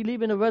did not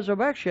believe in a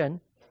resurrection,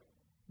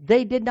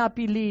 they did not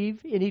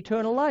believe in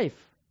eternal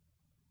life.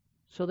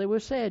 So they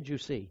were sad, you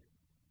see.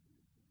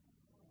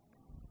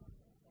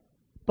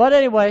 But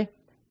anyway,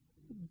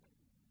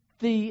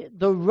 the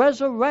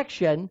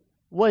resurrection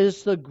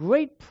was the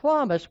great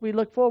promise we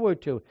look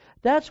forward to.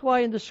 That's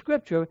why in the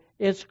Scripture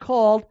it's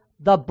called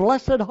the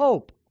blessed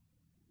hope.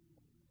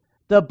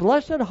 The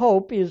blessed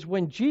hope is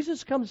when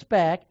Jesus comes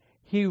back,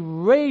 he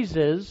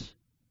raises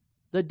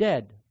the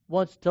dead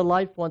to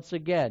life once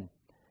again.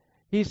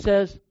 He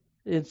says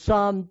in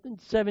Psalm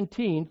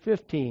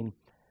 17:15,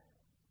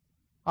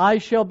 "I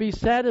shall be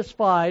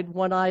satisfied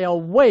when I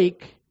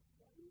awake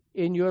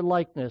in your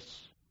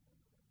likeness."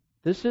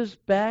 This is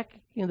back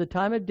in the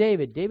time of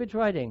David. David's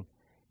writing.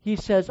 He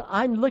says,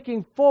 "I'm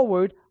looking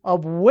forward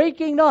of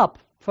waking up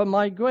from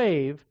my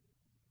grave,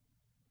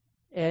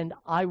 and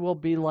I will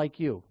be like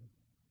you.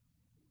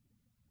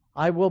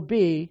 I will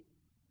be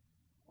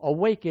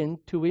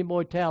awakened to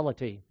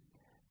immortality."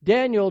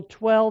 Daniel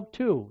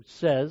 12:2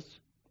 says,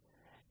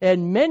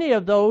 "And many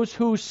of those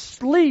who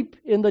sleep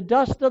in the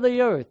dust of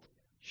the earth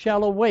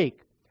shall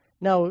awake."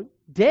 Now,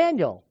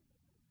 Daniel,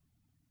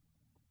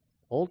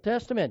 Old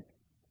Testament,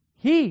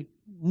 he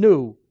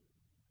knew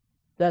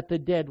that the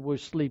dead were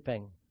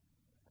sleeping.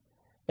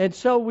 And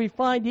so we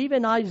find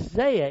even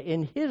Isaiah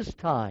in his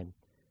time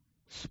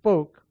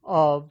spoke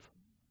of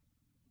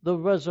the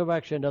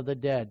resurrection of the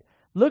dead.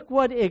 Look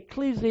what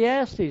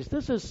Ecclesiastes,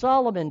 this is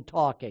Solomon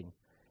talking,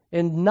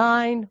 in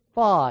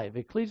 9:5,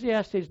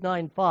 Ecclesiastes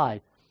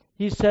 9:5.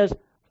 He says,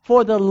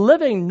 "For the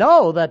living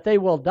know that they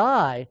will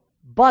die,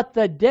 but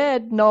the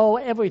dead know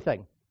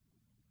everything."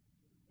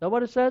 Is that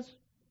what it says?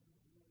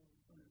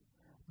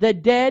 The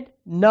dead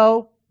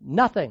know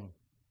nothing.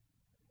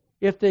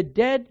 If the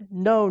dead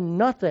know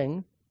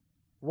nothing,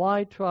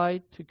 why try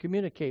to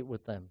communicate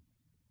with them?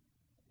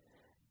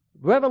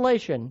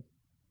 Revelation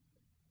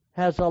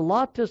has a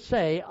lot to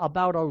say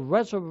about a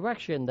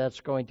resurrection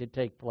that's going to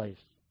take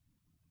place.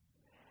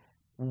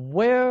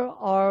 Where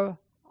are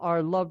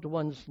our loved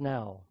ones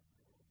now?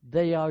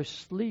 They are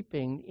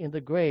sleeping in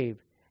the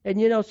grave. And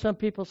you know, some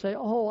people say,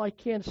 "Oh, I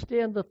can't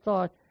stand the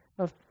thought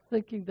of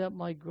thinking that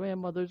my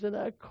grandmother's in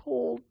a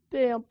cold,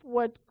 damp,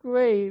 wet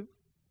grave."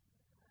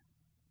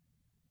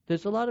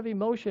 There's a lot of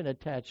emotion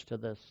attached to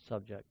this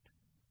subject.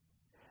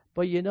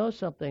 But you know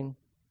something?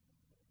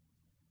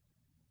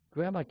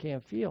 Grandma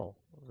can't feel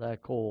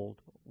that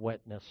cold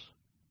wetness.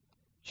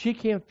 She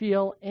can't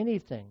feel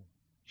anything.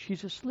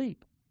 She's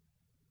asleep.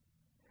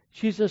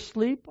 She's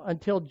asleep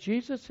until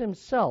Jesus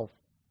himself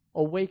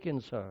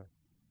awakens her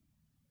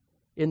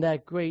in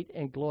that great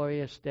and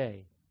glorious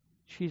day.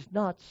 She's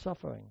not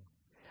suffering.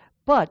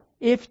 But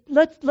if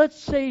let's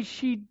say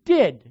she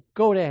did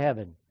go to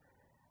heaven.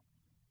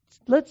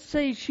 Let's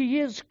say she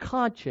is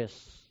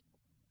conscious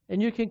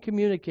and you can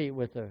communicate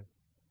with her.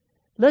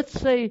 Let's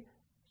say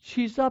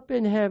she's up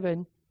in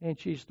heaven and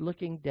she's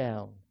looking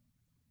down.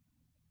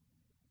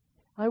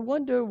 I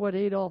wonder what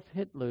Adolf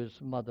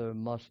Hitler's mother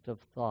must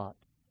have thought,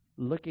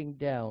 looking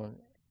down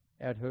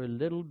at her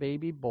little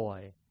baby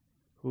boy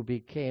who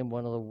became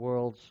one of the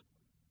world's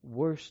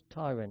worst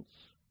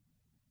tyrants.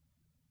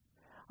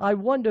 I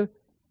wonder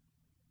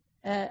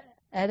at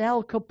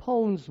Al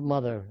Capone's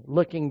mother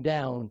looking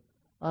down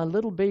on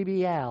little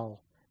baby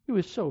Al. He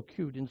was so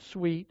cute and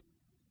sweet.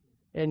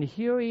 And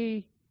here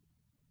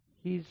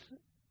he's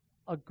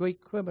a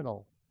great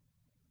criminal.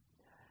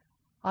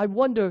 I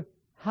wonder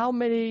how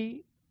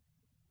many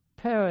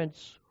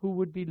parents who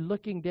would be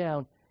looking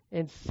down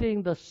and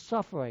seeing the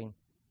suffering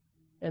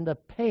and the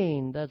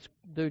pain that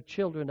their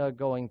children are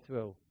going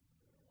through.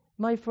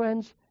 My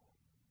friends,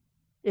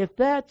 if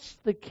that's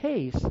the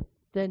case,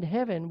 then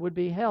heaven would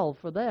be hell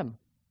for them.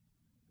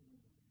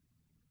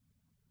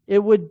 It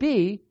would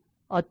be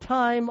a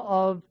time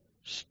of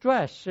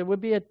stress. It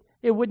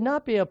would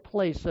not be a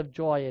place of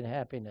joy and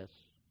happiness.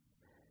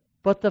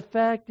 But the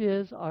fact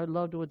is, our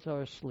loved ones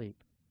are asleep.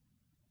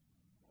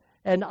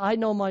 And I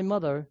know my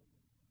mother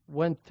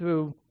went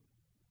through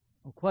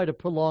quite a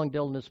prolonged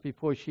illness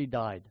before she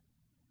died.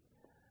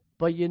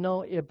 But you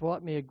know, it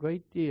brought me a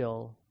great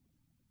deal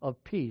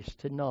of peace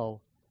to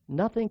know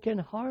nothing can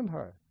harm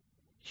her.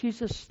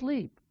 She's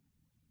asleep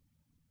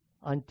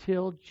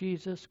until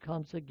Jesus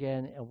comes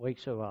again and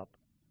wakes her up.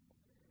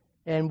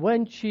 And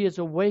when she is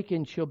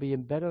awakened, she'll be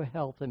in better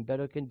health and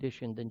better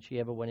condition than she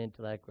ever went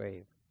into that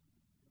grave.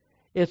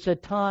 It's a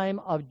time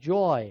of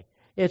joy.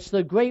 It's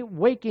the great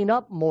waking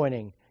up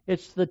morning.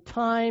 It's the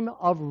time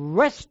of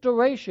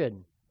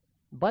restoration.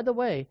 By the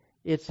way,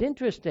 it's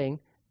interesting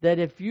that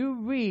if you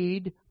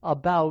read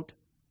about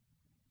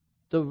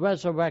the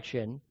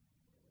resurrection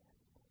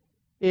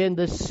in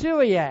the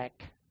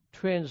Syriac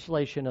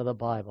translation of the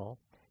Bible,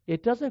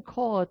 it doesn't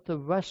call it the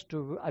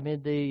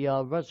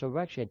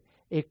resurrection.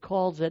 It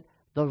calls it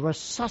the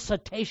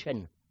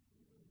resuscitation.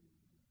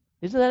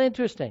 Isn't that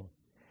interesting?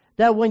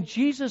 That when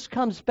Jesus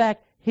comes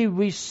back, he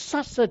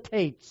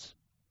resuscitates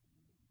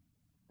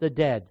the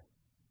dead.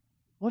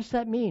 What does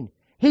that mean?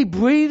 He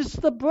breathes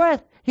the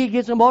breath. He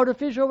gives them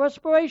artificial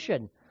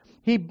respiration.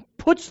 He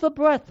puts the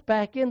breath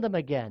back in them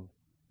again.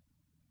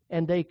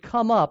 And they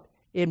come up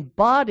in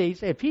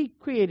bodies. If he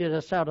created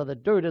us out of the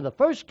dirt in the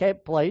first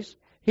place,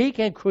 he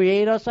can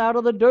create us out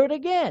of the dirt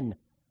again.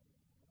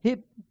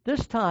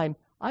 This time,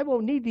 I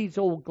won't need these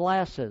old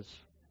glasses.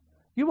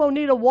 You won't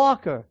need a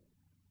walker.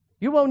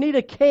 You won't need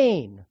a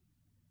cane.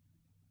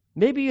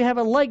 Maybe you have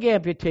a leg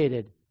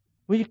amputated.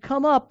 When you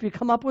come up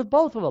with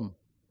both of them.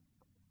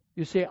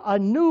 You see, a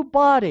new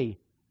body.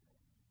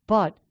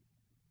 But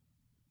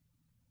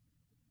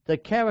the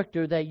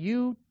character that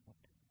you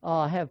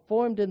have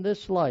formed in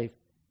this life,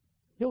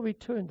 he'll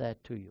return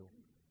that to you.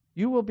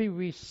 You will be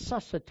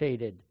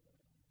resuscitated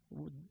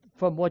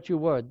from what you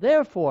were.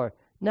 Therefore,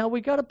 now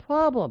we got a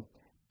problem.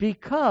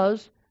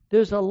 Because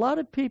there's a lot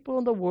of people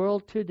in the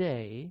world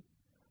today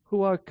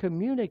who are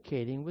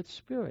communicating with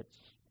spirits.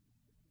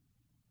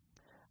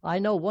 I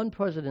know one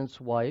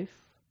president's wife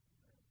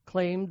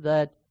claimed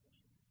that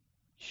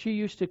she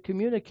used to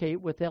communicate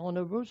with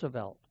Eleanor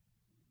Roosevelt,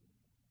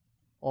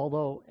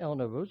 although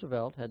Eleanor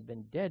Roosevelt had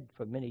been dead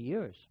for many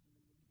years.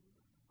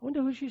 I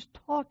wonder who she's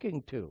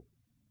talking to.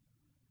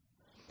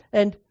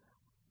 And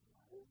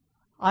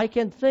I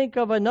can think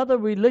of another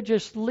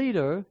religious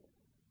leader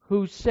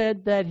who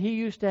said that he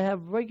used to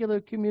have regular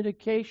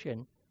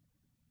communication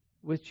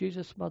with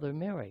Jesus' mother,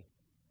 Mary.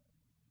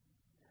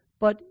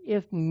 But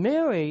if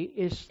Mary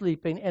is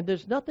sleeping, and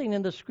there's nothing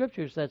in the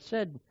scriptures that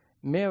said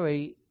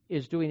Mary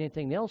is doing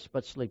anything else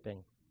but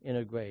sleeping in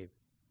her grave.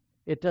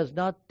 It does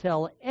not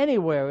tell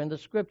anywhere in the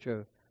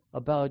scripture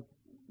about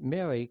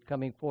Mary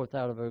coming forth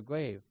out of her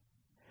grave.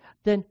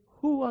 Then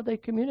who are they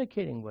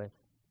communicating with?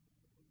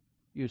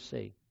 You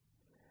see.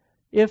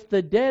 If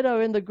the dead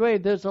are in the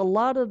grave, there's a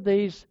lot of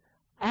these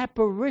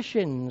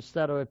apparitions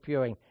that are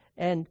appearing.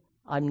 And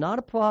I'm not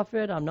a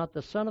prophet, I'm not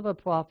the son of a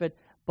prophet,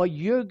 but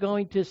you're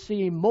going to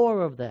see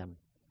more of them.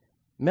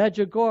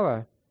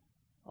 Medjugorje,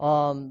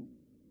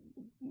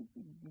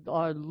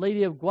 Our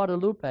Lady of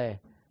Guadalupe,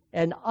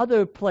 and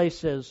other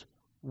places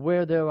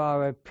where there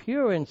are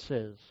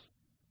appearances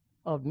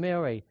of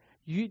Mary.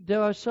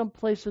 There are some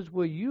places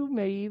where you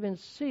may even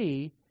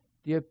see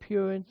the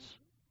appearance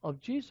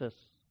of Jesus.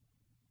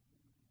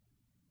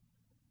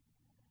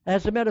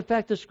 As a matter of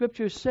fact, the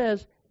scripture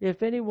says,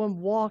 if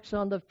anyone walks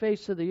on the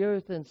face of the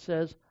earth and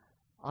says,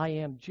 I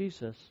am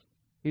Jesus,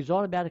 he's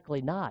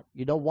automatically not.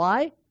 You know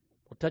why?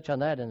 We'll touch on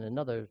that in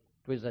another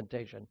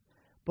presentation.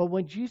 But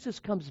when Jesus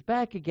comes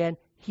back again,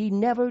 he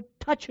never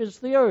touches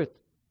the earth.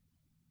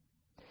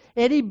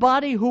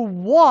 Anybody who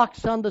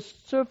walks on the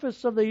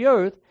surface of the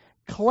earth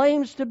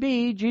claims to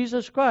be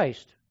Jesus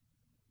Christ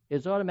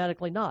is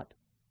automatically not.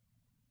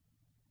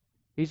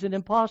 He's an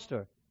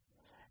imposter.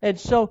 And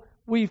so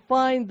we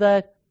find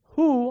that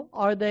who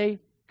are they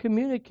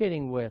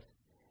communicating with?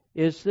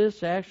 Is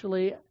this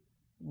actually,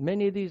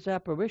 many of these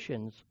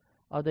apparitions,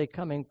 are they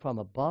coming from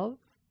above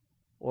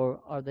or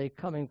are they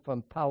coming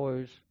from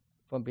powers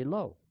from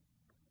below?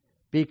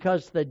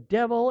 Because the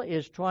devil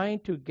is trying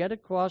to get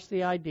across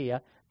the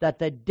idea that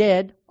the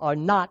dead are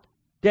not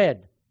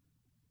dead.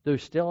 They're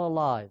still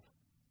alive.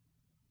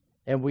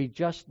 And we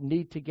just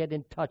need to get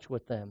in touch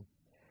with them.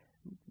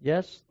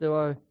 Yes, there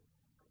are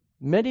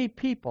many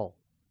people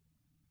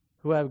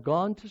who have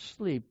gone to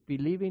sleep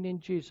believing in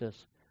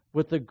Jesus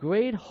with the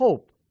great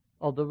hope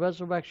of the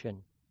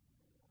resurrection.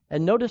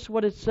 And notice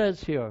what it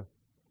says here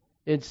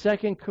in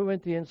 2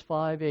 Corinthians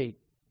 5:8.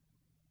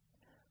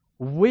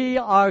 We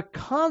are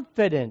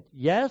confident,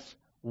 yes,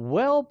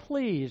 well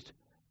pleased,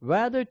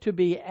 rather to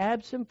be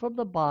absent from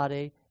the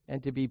body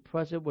and to be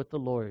present with the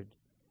Lord.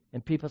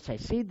 And people say,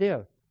 see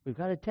there, we've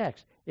got a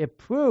text. It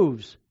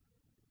proves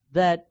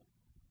that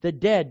the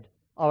dead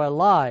are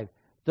alive.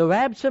 They're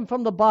absent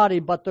from the body,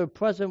 but they're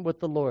present with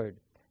the Lord.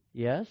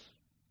 Yes,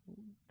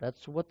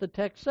 that's what the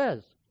text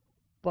says.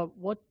 But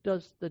what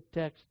does the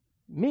text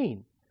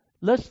mean?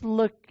 Let's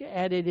look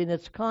at it in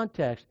its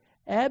context.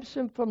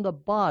 Absent from the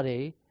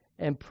body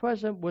and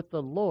present with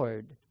the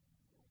Lord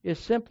is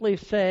simply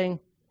saying,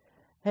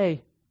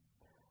 hey,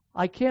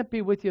 I can't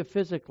be with you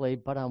physically,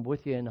 but I'm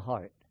with you in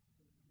heart.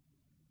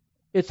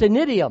 It's an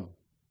idiom.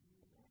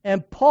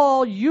 And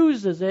Paul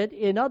uses it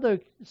in other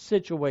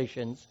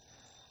situations,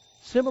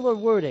 similar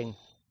wording,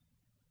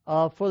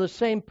 for the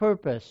same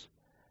purpose.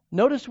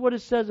 Notice what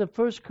it says in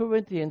 1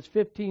 Corinthians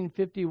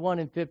 15:51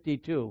 and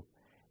 52.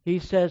 He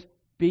says,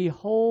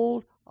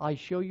 behold, I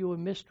show you a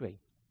mystery.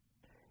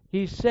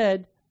 He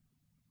said,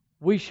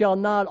 we shall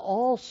not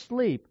all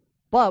sleep,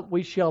 but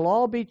we shall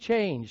all be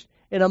changed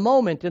in a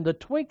moment, in the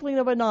twinkling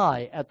of an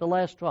eye, at the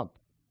last trump.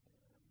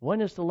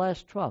 When is the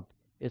last trump?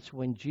 It's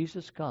when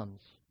Jesus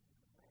comes.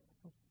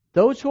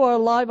 Those who are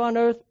alive on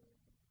earth,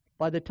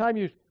 by the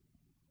time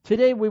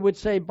today we would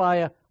say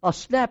by a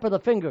snap of the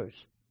fingers.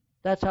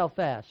 That's how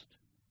fast.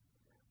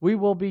 We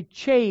will be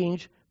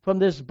changed from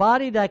this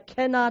body that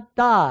cannot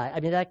die,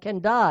 that can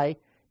die,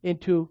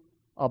 into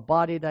a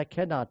body that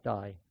cannot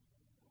die.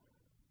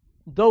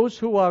 Those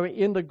who are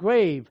in the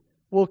grave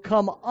will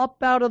come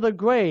up out of the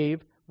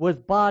grave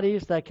with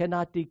bodies that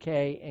cannot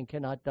decay and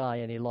cannot die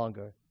any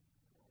longer.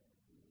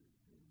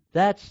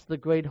 That's the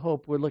great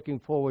hope we're looking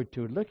forward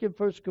to. Look at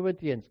 1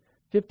 Corinthians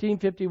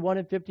 15:51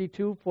 and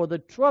 52. For the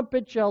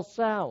trumpet shall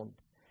sound,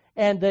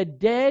 and the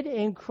dead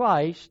in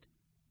Christ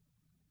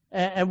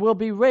and will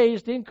be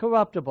raised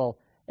incorruptible,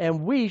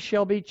 and we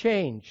shall be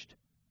changed.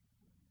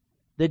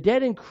 The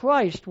dead in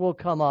Christ will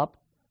come up,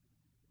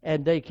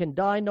 and they can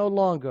die no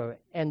longer,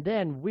 and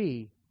then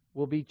we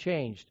will be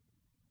changed.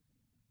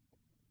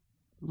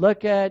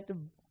 Look at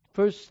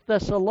 1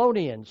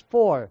 Thessalonians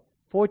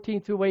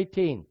 4:14 through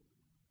 18.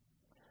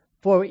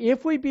 For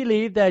if we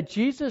believe that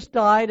Jesus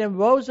died and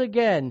rose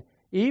again,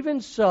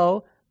 even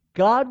so,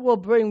 God will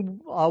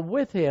bring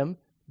with him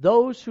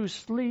those who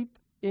sleep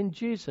in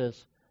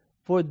Jesus.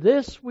 For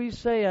this we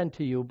say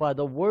unto you by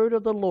the word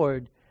of the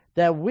Lord,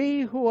 that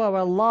we who are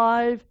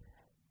alive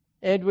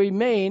and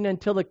remain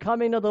until the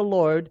coming of the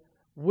Lord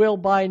will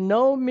by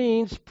no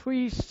means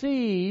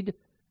precede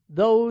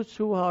those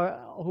who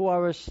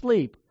are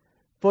asleep.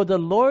 For the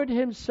Lord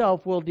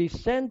himself will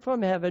descend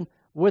from heaven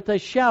with a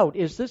shout.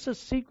 Is this a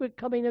secret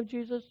coming of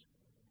Jesus?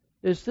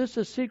 Is this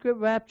a secret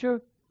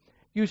rapture?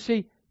 You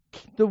see,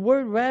 the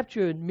word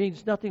rapture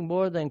means nothing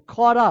more than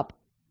caught up.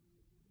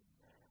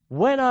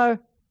 When are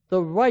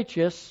the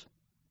righteous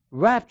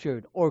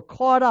raptured or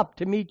caught up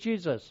to meet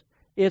Jesus?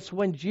 It's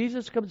when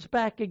Jesus comes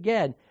back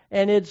again.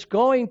 And it's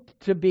going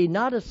to be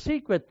not a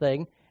secret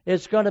thing.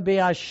 It's going to be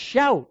a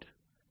shout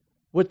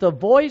with the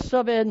voice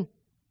of an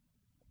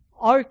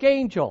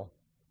archangel.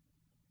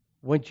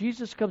 When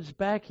Jesus comes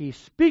back, he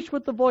speaks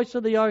with the voice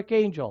of the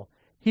archangel.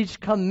 He's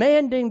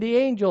commanding the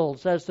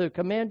angels as their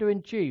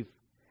commander-in-chief.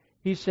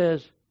 He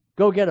says,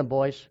 go get them,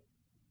 boys.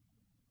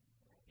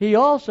 He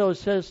also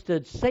says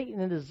to Satan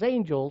and his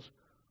angels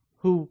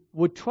who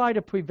would try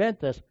to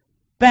prevent this,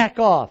 back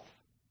off.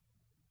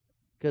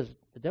 Because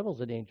the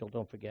devil's an angel,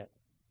 don't forget.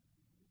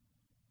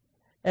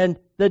 And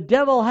the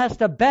devil has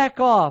to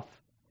back off,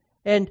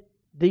 and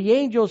the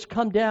angels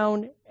come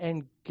down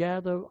and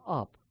gather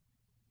up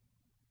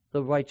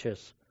the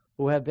righteous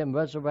who have been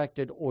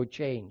resurrected or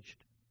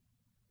changed.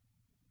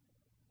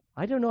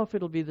 I don't know if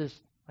it'll be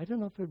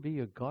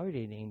your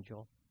guardian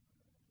angel.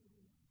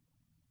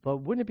 But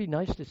wouldn't it be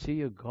nice to see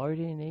your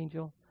guardian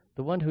angel?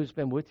 The one who's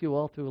been with you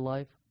all through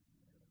life?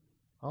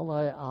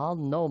 I'll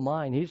know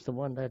mine. He's the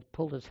one that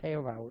pulled his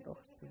hair out.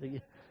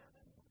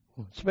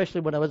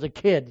 Especially when I was a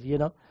kid,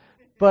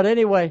 But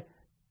anyway,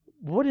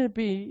 wouldn't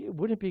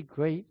it be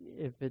great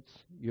if it's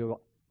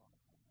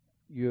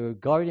your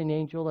guardian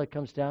angel that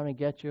comes down and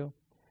gets you?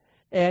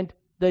 And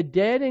the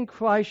dead in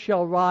Christ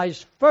shall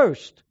rise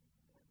first.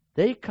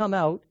 They come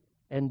out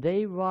and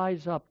they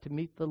rise up to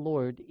meet the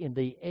Lord in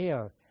the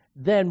air.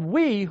 Then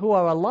we who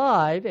are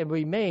alive and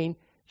remain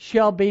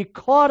shall be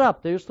caught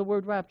up. There's the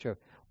word rapture.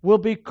 Will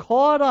be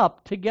caught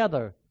up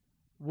together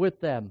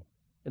with them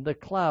in the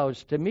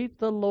clouds to meet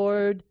the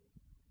Lord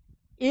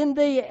in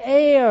the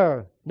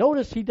air.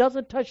 Notice he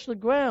doesn't touch the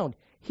ground.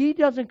 He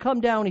doesn't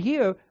come down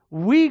here.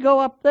 We go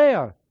up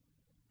there.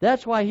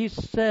 That's why he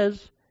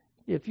says,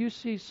 if you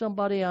see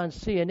somebody on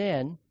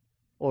CNN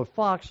or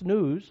Fox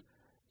News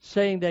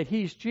saying that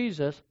he's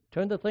Jesus,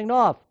 turn the thing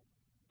off.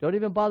 Don't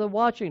even bother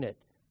watching it.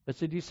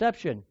 It's a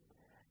deception.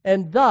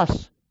 And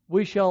thus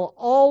we shall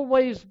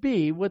always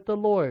be with the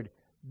Lord.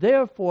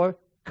 Therefore,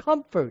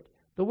 comfort.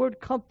 The word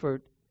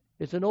comfort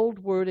is an old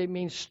word. It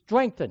means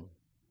strengthen.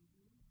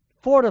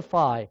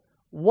 Fortify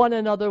one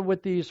another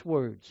with these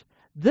words.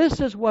 This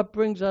is what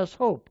brings us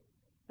hope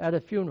at a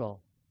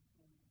funeral.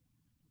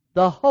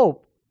 The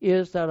hope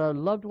is that our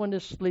loved one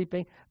is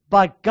sleeping,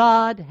 but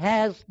God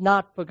has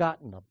not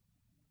forgotten them.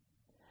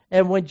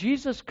 And when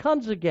Jesus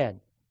comes again,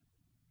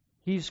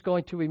 he's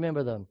going to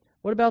remember them.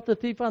 What about the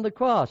thief on the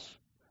cross?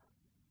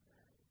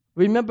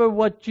 Remember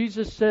what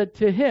Jesus said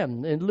to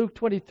him in Luke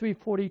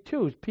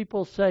 23:42.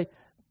 People say,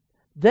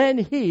 then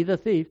he, the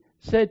thief,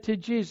 said to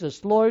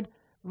Jesus, Lord,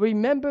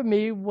 remember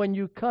me when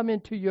you come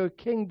into your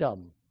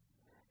kingdom.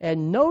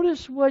 And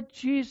notice what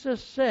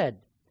Jesus said.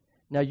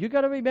 Now, you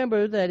got to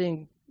remember that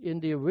in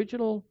the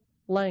original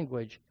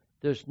language,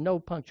 there's no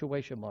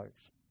punctuation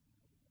marks.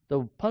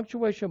 The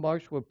punctuation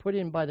marks were put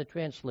in by the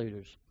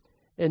translators.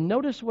 And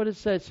notice what it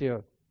says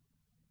here.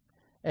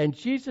 And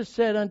Jesus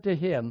said unto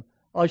him,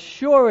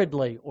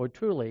 assuredly, or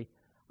truly,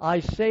 I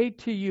say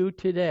to you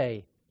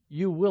today,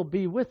 you will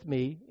be with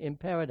me in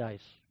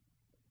paradise.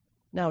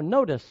 Now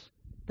notice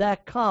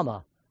that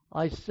comma,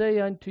 I say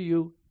unto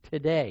you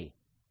today.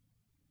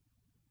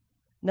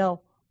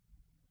 Now,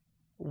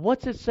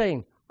 what's it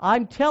saying?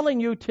 I'm telling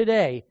you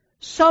today,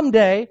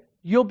 someday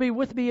you'll be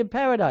with me in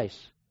paradise.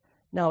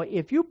 Now,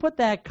 if you put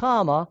that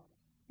comma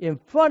in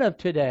front of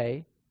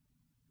today,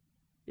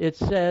 it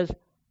says,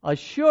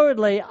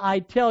 assuredly I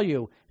tell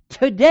you,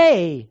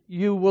 today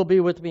you will be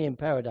with me in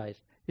paradise.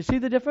 You see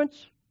the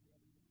difference?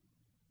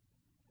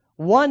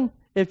 One,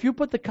 if you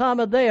put the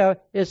comma there,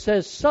 it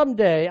says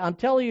someday, I'm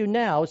telling you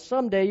now,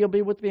 someday you'll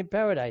be with me in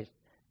paradise.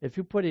 If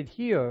you put it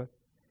here,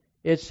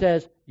 it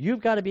says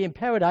you've got to be in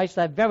paradise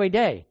that very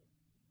day.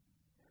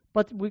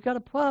 But we've got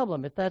a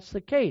problem if that's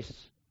the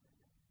case.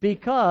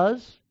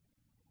 Because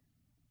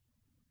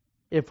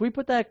if we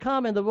put that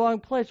comma in the wrong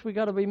place, we've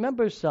got to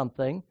remember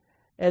something.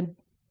 And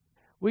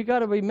we got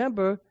to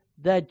remember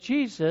that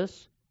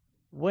Jesus,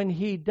 when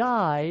he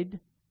died,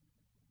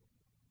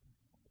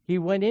 he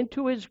went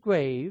into his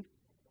grave,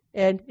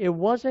 and it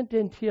wasn't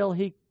until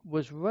he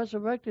was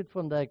resurrected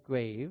from that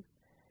grave,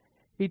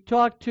 he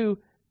talked to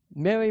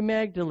Mary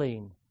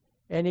Magdalene,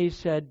 and he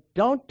said,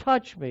 don't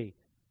touch me,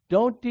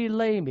 don't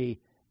delay me,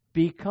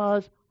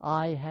 because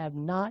I have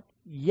not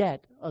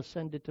yet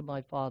ascended to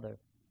my Father.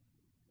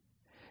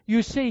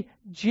 You see,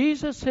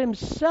 Jesus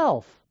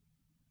himself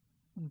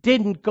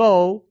didn't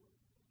go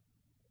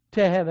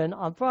to heaven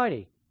on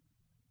Friday.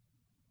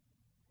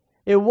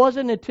 It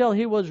wasn't until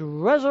he was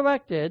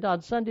resurrected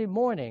on Sunday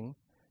morning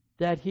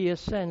that he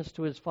ascends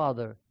to his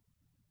Father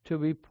to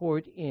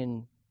report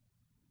in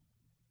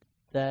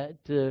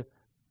that, to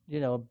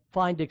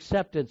find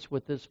acceptance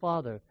with his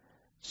Father.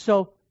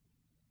 So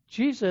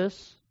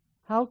Jesus,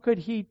 how could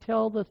he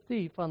tell the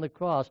thief on the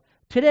cross,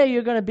 today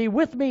you're going to be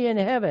with me in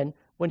heaven,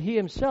 when he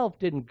himself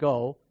didn't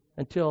go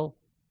until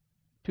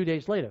 2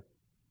 days later,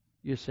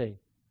 you see.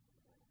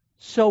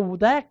 So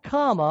that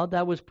comma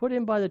that was put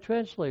in by the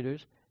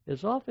translators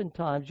is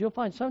oftentimes, you'll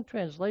find some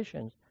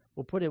translations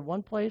will put it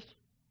one place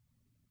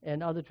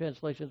and other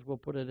translations will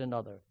put it in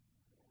another.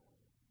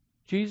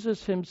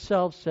 Jesus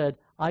himself said,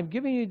 I'm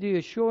giving you the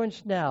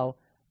assurance now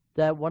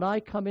that when I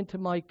come into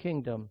my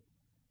kingdom,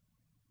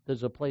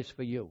 there's a place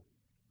for you.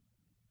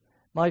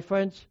 My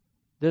friends,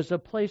 there's a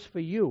place for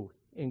you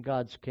in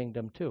God's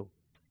kingdom too.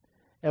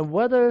 And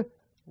whether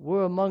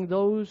we're among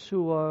those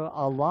who are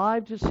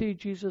alive to see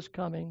Jesus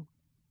coming,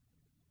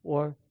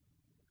 or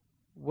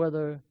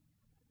whether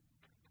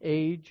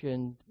age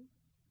and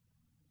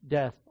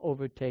death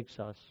overtakes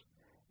us,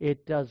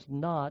 it does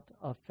not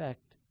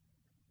affect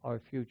our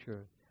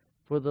future.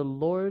 For the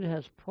Lord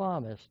has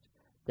promised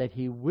that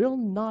he will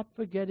not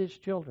forget his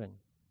children.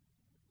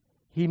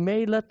 He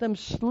may let them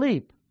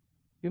sleep.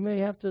 You may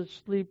have to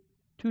sleep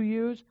 2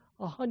 years,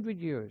 100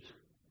 years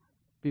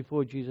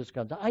before Jesus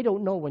comes. I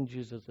don't know when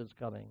Jesus is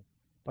coming,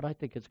 but I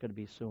think it's going to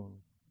be soon.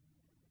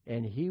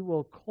 And he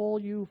will call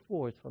you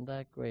forth from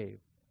that grave.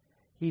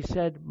 He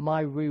said,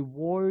 my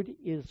reward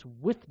is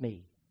with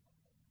me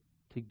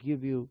to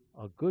give you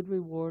a good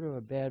reward or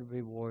a bad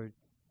reward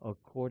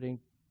according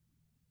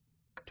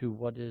to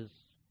what is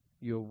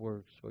your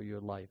works or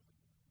your life.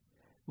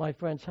 My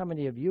friends, how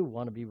many of you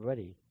want to be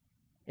ready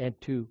and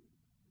to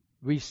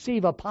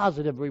receive a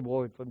positive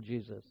reward from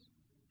Jesus?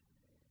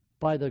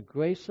 By the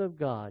grace of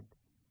God,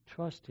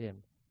 trust him,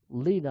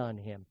 lean on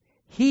him.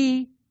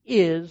 He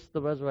is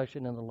the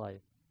resurrection and the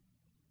life.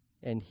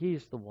 And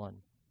he's the one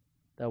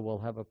that will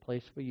have a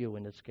place for you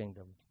in his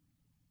kingdom.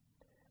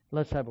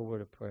 Let's have a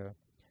word of prayer.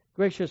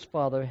 Gracious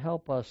Father,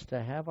 help us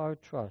to have our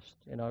trust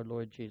in our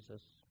Lord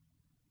Jesus.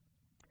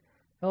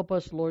 Help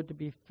us, Lord, to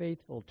be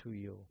faithful to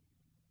you,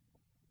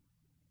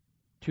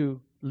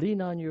 to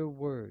lean on your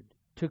word,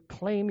 to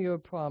claim your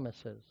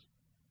promises.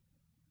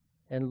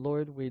 And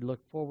Lord, we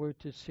look forward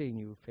to seeing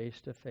you face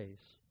to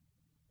face.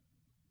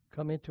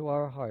 Come into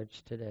our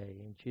hearts today.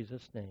 In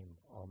Jesus' name,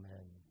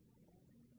 amen.